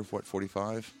 now, if you're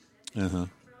 45?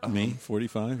 Me,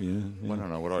 45. Yeah. Well, I don't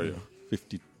know. What are you?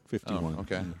 51. Oh,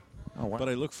 okay. Yeah. Oh wow. But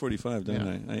I look 45,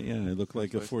 don't I? I look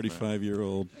like a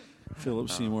 45-year-old Philip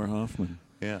Seymour Hoffman.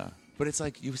 Yeah. But it's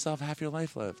like you still have half your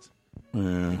life left. Yeah.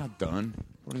 You're not done.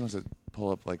 What do you want to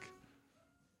pull up, like,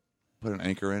 put an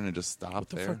anchor in and just stop What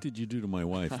the there? fuck did you do to my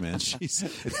wife, man? She's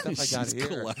it's stuff I got she's here.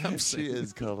 collapsing. She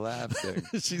is collapsing.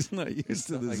 She's not used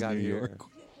to this New York.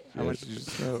 How much did you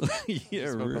smoke? Yeah,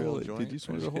 really. Did you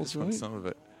smoke the whole joint? Some of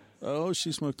it. Oh,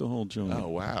 she smoked the whole joint. Oh,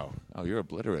 wow. Oh, you're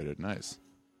obliterated. Nice.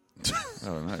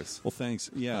 Oh, nice. Well,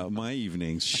 thanks. Yeah, my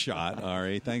evening's shot,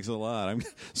 Ari. Thanks a lot. I'm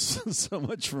so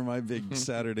much for my big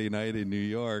Saturday night in New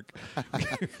York.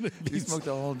 You smoked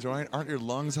the whole joint? Aren't your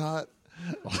lungs hot?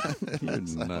 You're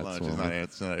nuts, She's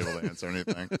not able to answer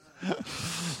anything.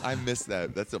 I miss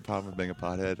that. That's the problem with being a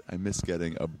pothead. I miss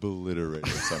getting obliterated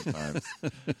sometimes.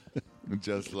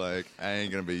 Just like, I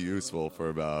ain't going to be useful for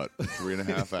about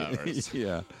 3.5 hours.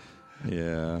 Yeah.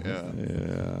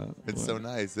 It's so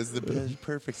nice. This is the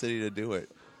perfect city to do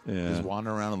it. Yeah. Just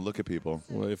wander around and look at people.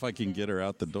 Well, if I can get her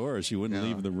out the door, she wouldn't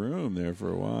leave the room there for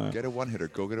a while. Get a one-hitter.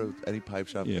 Go get any pipe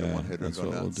shop, get a one-hitter and that's go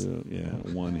what nuts. we'll do.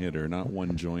 Yeah, one-hitter, not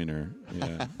one-joiner.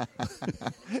 Yeah.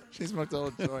 She smoked the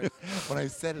whole joint. When I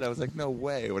said it, I was like, no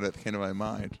way, when it came to my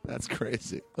mind. That's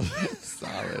crazy.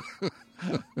 Solid.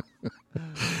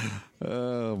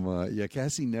 Oh, my. Yeah,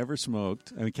 Cassie never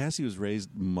smoked. I mean, Cassie was raised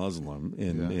Muslim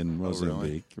in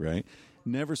Mozambique, right?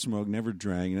 Never smoked, never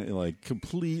drank, like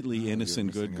completely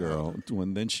innocent, good girl.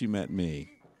 Then she met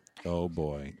me. Oh,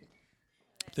 boy.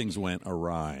 Things went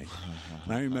awry.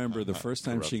 And I remember the first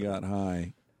time she got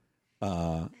high,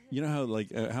 you know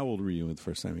how, how old were you the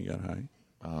first time you got high?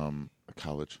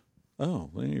 College.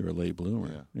 Oh, well, you were a late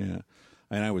bloomer. Yeah.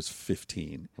 And I was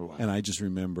 15. Wow. And I just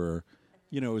remember,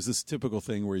 it was this typical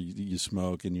thing where you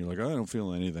smoke and you're like, oh, I don't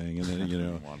feel anything. And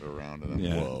then, wander around and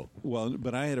then, whoa. Well,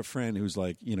 but I had a friend who's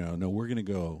like, no, we're going to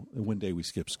go. One day we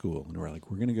skipped school and we're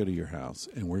like, we're going to go to your house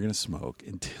and we're going to smoke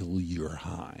until you're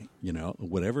high,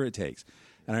 whatever it takes.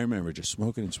 And I remember just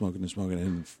smoking and smoking and smoking.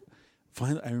 And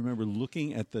finally, I remember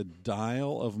looking at the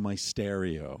dial of my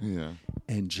stereo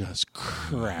and just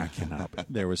cracking up.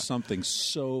 There was something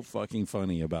so fucking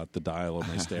funny about the dial of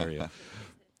my stereo.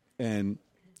 And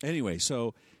anyway,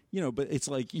 so, but it's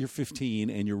like you're 15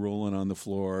 and you're rolling on the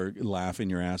floor, laughing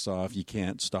your ass off. You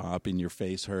can't stop and your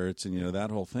face hurts and,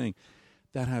 that whole thing.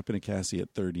 That happened to Cassie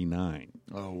at 39.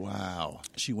 Oh, wow.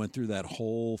 She went through that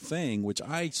whole thing, which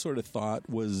I sort of thought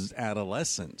was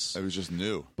adolescence. It was just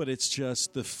new. But it's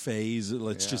just the phase.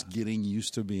 It's just getting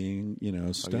used to being,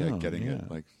 stoned. Oh, yeah, getting it.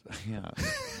 Like,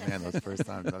 man, those first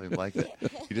times, nothing like it.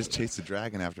 You just chase the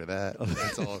dragon after that.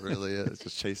 That's all it really is.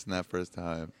 Just chasing that first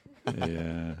time.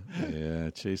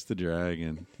 Yeah. Chase the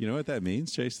dragon. You know what that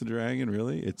means? Chase the dragon.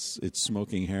 Really? It's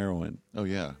smoking heroin. Oh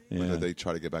yeah. But they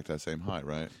try to get back to that same high,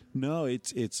 right? No,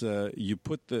 it's you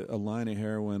put a line of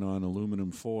heroin on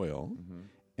aluminum foil,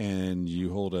 and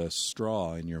you hold a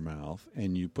straw in your mouth,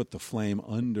 and you put the flame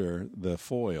under the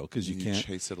foil because you can't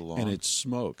chase it along, and it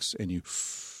smokes, and you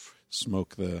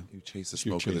smoke the. You chase the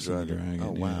smoke of the dragon.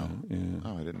 Oh wow! Yeah.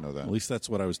 Oh, I didn't know that. At least that's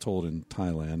what I was told in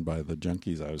Thailand by the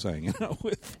junkies I was hanging out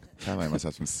with. Thailand must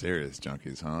have some serious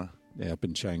junkies, huh? Yeah, up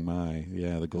in Chiang Mai.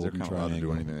 Yeah, the Golden They're Triangle. Allowed to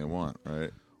do anything they want,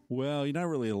 right? Well, you're not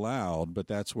really allowed, but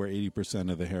that's where 80%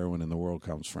 of the heroin in the world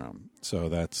comes from. So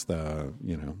that's the,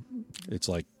 it's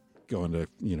like going to,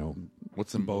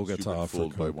 What's the most you've been Bogota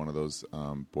fooled by coke. one of those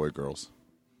boy girls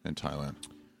in Thailand?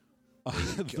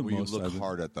 The Where you most look I've-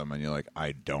 hard at them and you're like,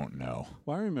 I don't know.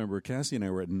 Well, I remember Cassie and I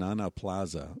were at Nana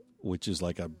Plaza, which is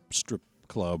like a strip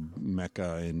club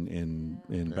mecca in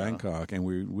Bangkok, and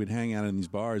we'd hang out in these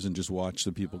bars and just watch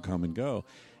the people come and go.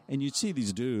 And you'd see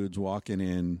these dudes walking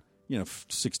in,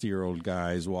 60-year-old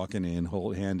guys walking in,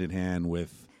 hold hand in hand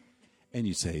with, and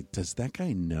you say, does that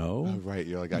guy know? Oh, right.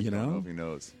 You're like, I don't know if he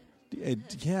knows.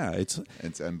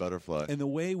 It's and Butterfly. and the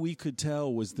way we could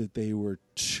tell was that they were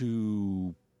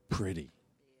too pretty.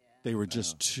 They were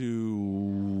just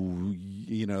too,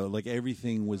 like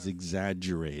everything was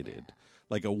exaggerated.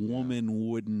 Like a woman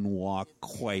wouldn't walk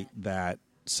quite that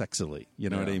sexily. You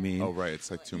know what I mean? Oh, right. It's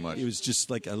like too much. It was just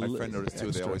like a My friend noticed too. They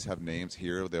extra. always have names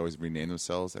here. They always rename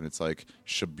themselves, and it's like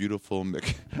Shabeautiful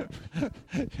Mc.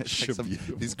 It's like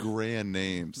Shabeautiful. these grand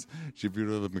names.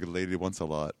 Shabeautiful McLady Once a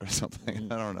Lot or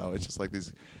something. I don't know. It's just like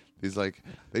these like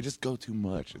they just go too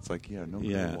much. It's like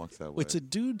nobody walks that way. It's a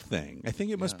dude thing. I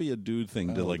think it must be a dude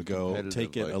thing to Oh, like the go competitive,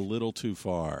 take it a like- little too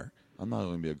far. I'm not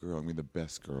going to be a girl. I'm going to be the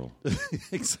best girl.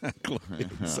 Exactly.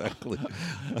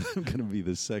 I'm going to be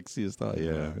the sexiest.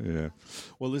 Yeah.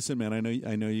 Well, listen, man. I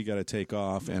know you got to take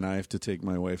off, and I have to take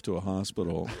my wife to a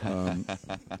hospital.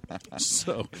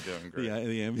 So You're doing great.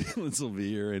 the ambulance will be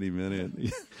here any minute.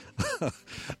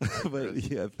 But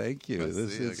yeah, thank you. Good to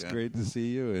see you It's again. great to see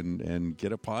you and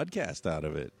get a podcast out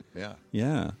of it. Yeah.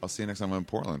 Yeah. I'll see you next time I'm in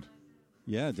Portland.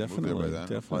 Yeah, Move there definitely. by then.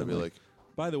 It'll probably be like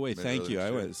By the way, thank early you. next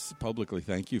I year. was publicly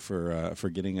thank you for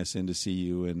getting us in to see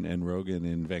you and Rogan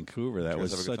in Vancouver. That you guys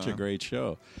was have a good such a time? great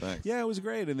show. Thanks. Yeah, it was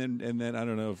great. And then I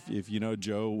don't know if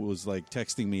Joe was like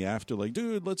texting me after, like,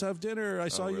 dude, let's have dinner. I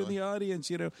saw you in really? the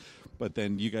audience, But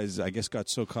then you guys, I guess, got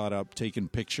so caught up taking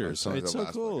pictures. Sometimes It's it so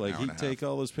lasts cool. like Like an hour he'd and a half. take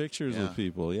all those pictures Yeah. with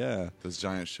people. Yeah. those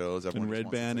giant shows. And Everyone Red just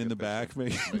wants to Band take in the a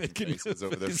picture. back making faces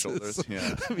over their faces. shoulders.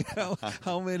 Yeah. I mean,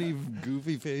 how many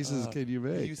goofy faces can you I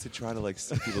make? used to try to like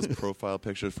see people's profile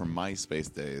pictures from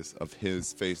MySpace days of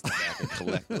his face in the back and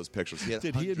collect those pictures. He had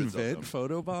Did he hundreds of invent them.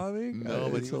 photobombing? No,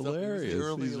 but It's he was up- he was hilarious.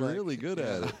 early, He's like- really good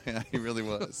at it. Yeah, he really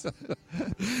was.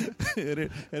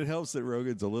 And it helps that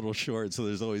Rogan's a little short, so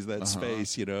there's always that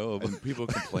space, And people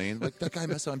complain, like, that guy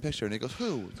messed up on a picture. And he goes,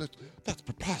 who? That's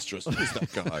preposterous. Who's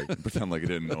that guy? Pretend like he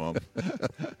didn't know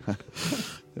him.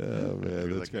 Oh man, Really,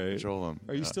 that's like, great. control him.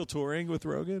 Are you Yeah. still touring with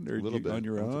Rogan, or A little you bit. on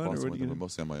your I went to own, or Boston what with do him, you? but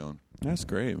mostly on my own. That's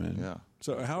great, man. Yeah.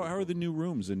 So how are the new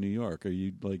rooms in New York? Are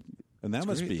you like? And that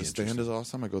must Great. be The stand interesting. is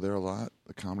awesome. I go there a lot.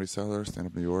 The Comedy Cellar, Stand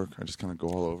Up New York. I just kind of go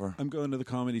all over. I'm going to the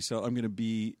Comedy Cell. I'm going to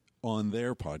be on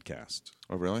their podcast.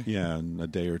 Oh, really? Yeah, in a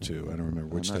day or two. I don't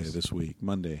remember which day nice. this week.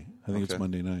 Monday. I think it's Okay.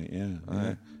 Monday night. Yeah. All yeah.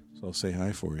 right. So I'll say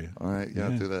hi for you. All right. Yeah,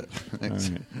 Yeah. do that.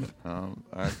 Thanks. All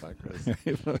right. Bye,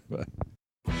 Chris. Bye-bye.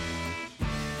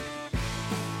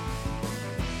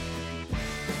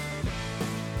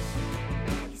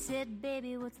 He said,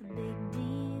 baby, what's the big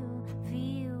deal?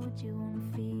 Feel what you wanna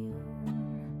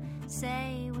feel.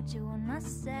 Say what you wanna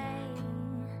say.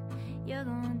 You're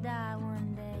gonna die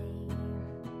one day.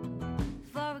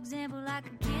 For example, I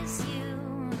could kiss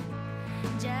you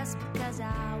just because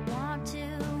I want to.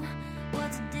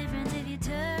 What's the difference if you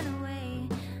turn away?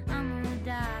 I'm gonna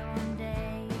die one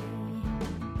day.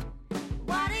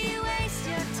 Why do you waste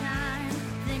your time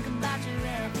thinking about your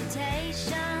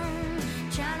reputation?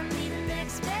 Trying to meet an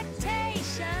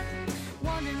expectation,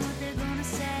 wondering what they're gonna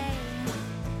say.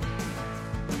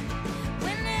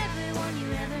 When everyone you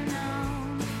ever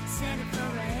known said it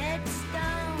for a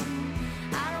headstone.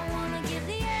 I don't wanna give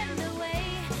the end away,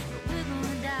 but we're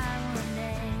gonna die one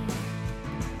day.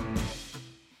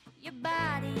 Your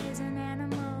body is an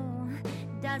animal,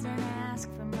 doesn't ask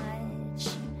for much.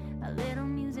 A little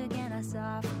music and a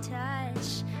soft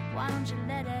touch. Why don't you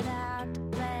let it out to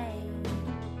play?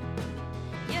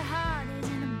 Your heart is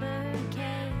in a bird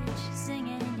cage,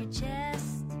 singing in your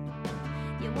chest.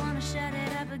 You wanna shut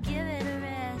it up or give it a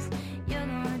rest. You're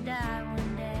gonna die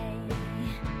one day.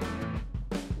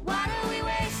 Why do we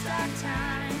waste our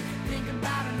time? Think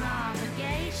about an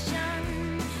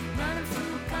obligation, running from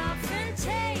a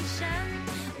confrontation,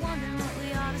 wondering what we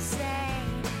ought to say.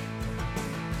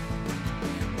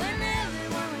 When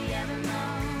everyone we ever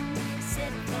known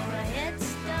said for a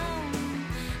headstone.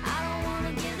 I don't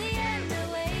wanna give the end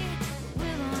away, but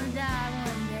we're gonna die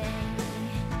one day.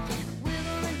 We're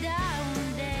gonna die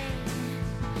one day.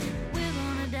 We're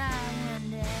gonna die one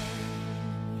day.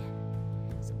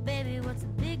 So baby, what's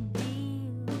the big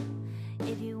deal?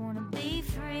 If you wanna be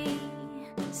free,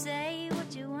 say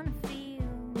what you wanna feel.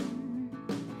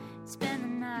 Spend the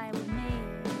night with me.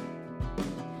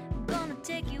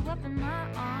 up in my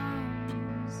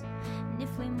arms. And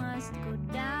if we must go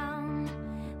down,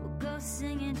 we'll go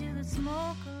singing to the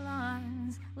smoke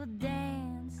alarms. We'll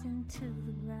dance into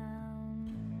the ground.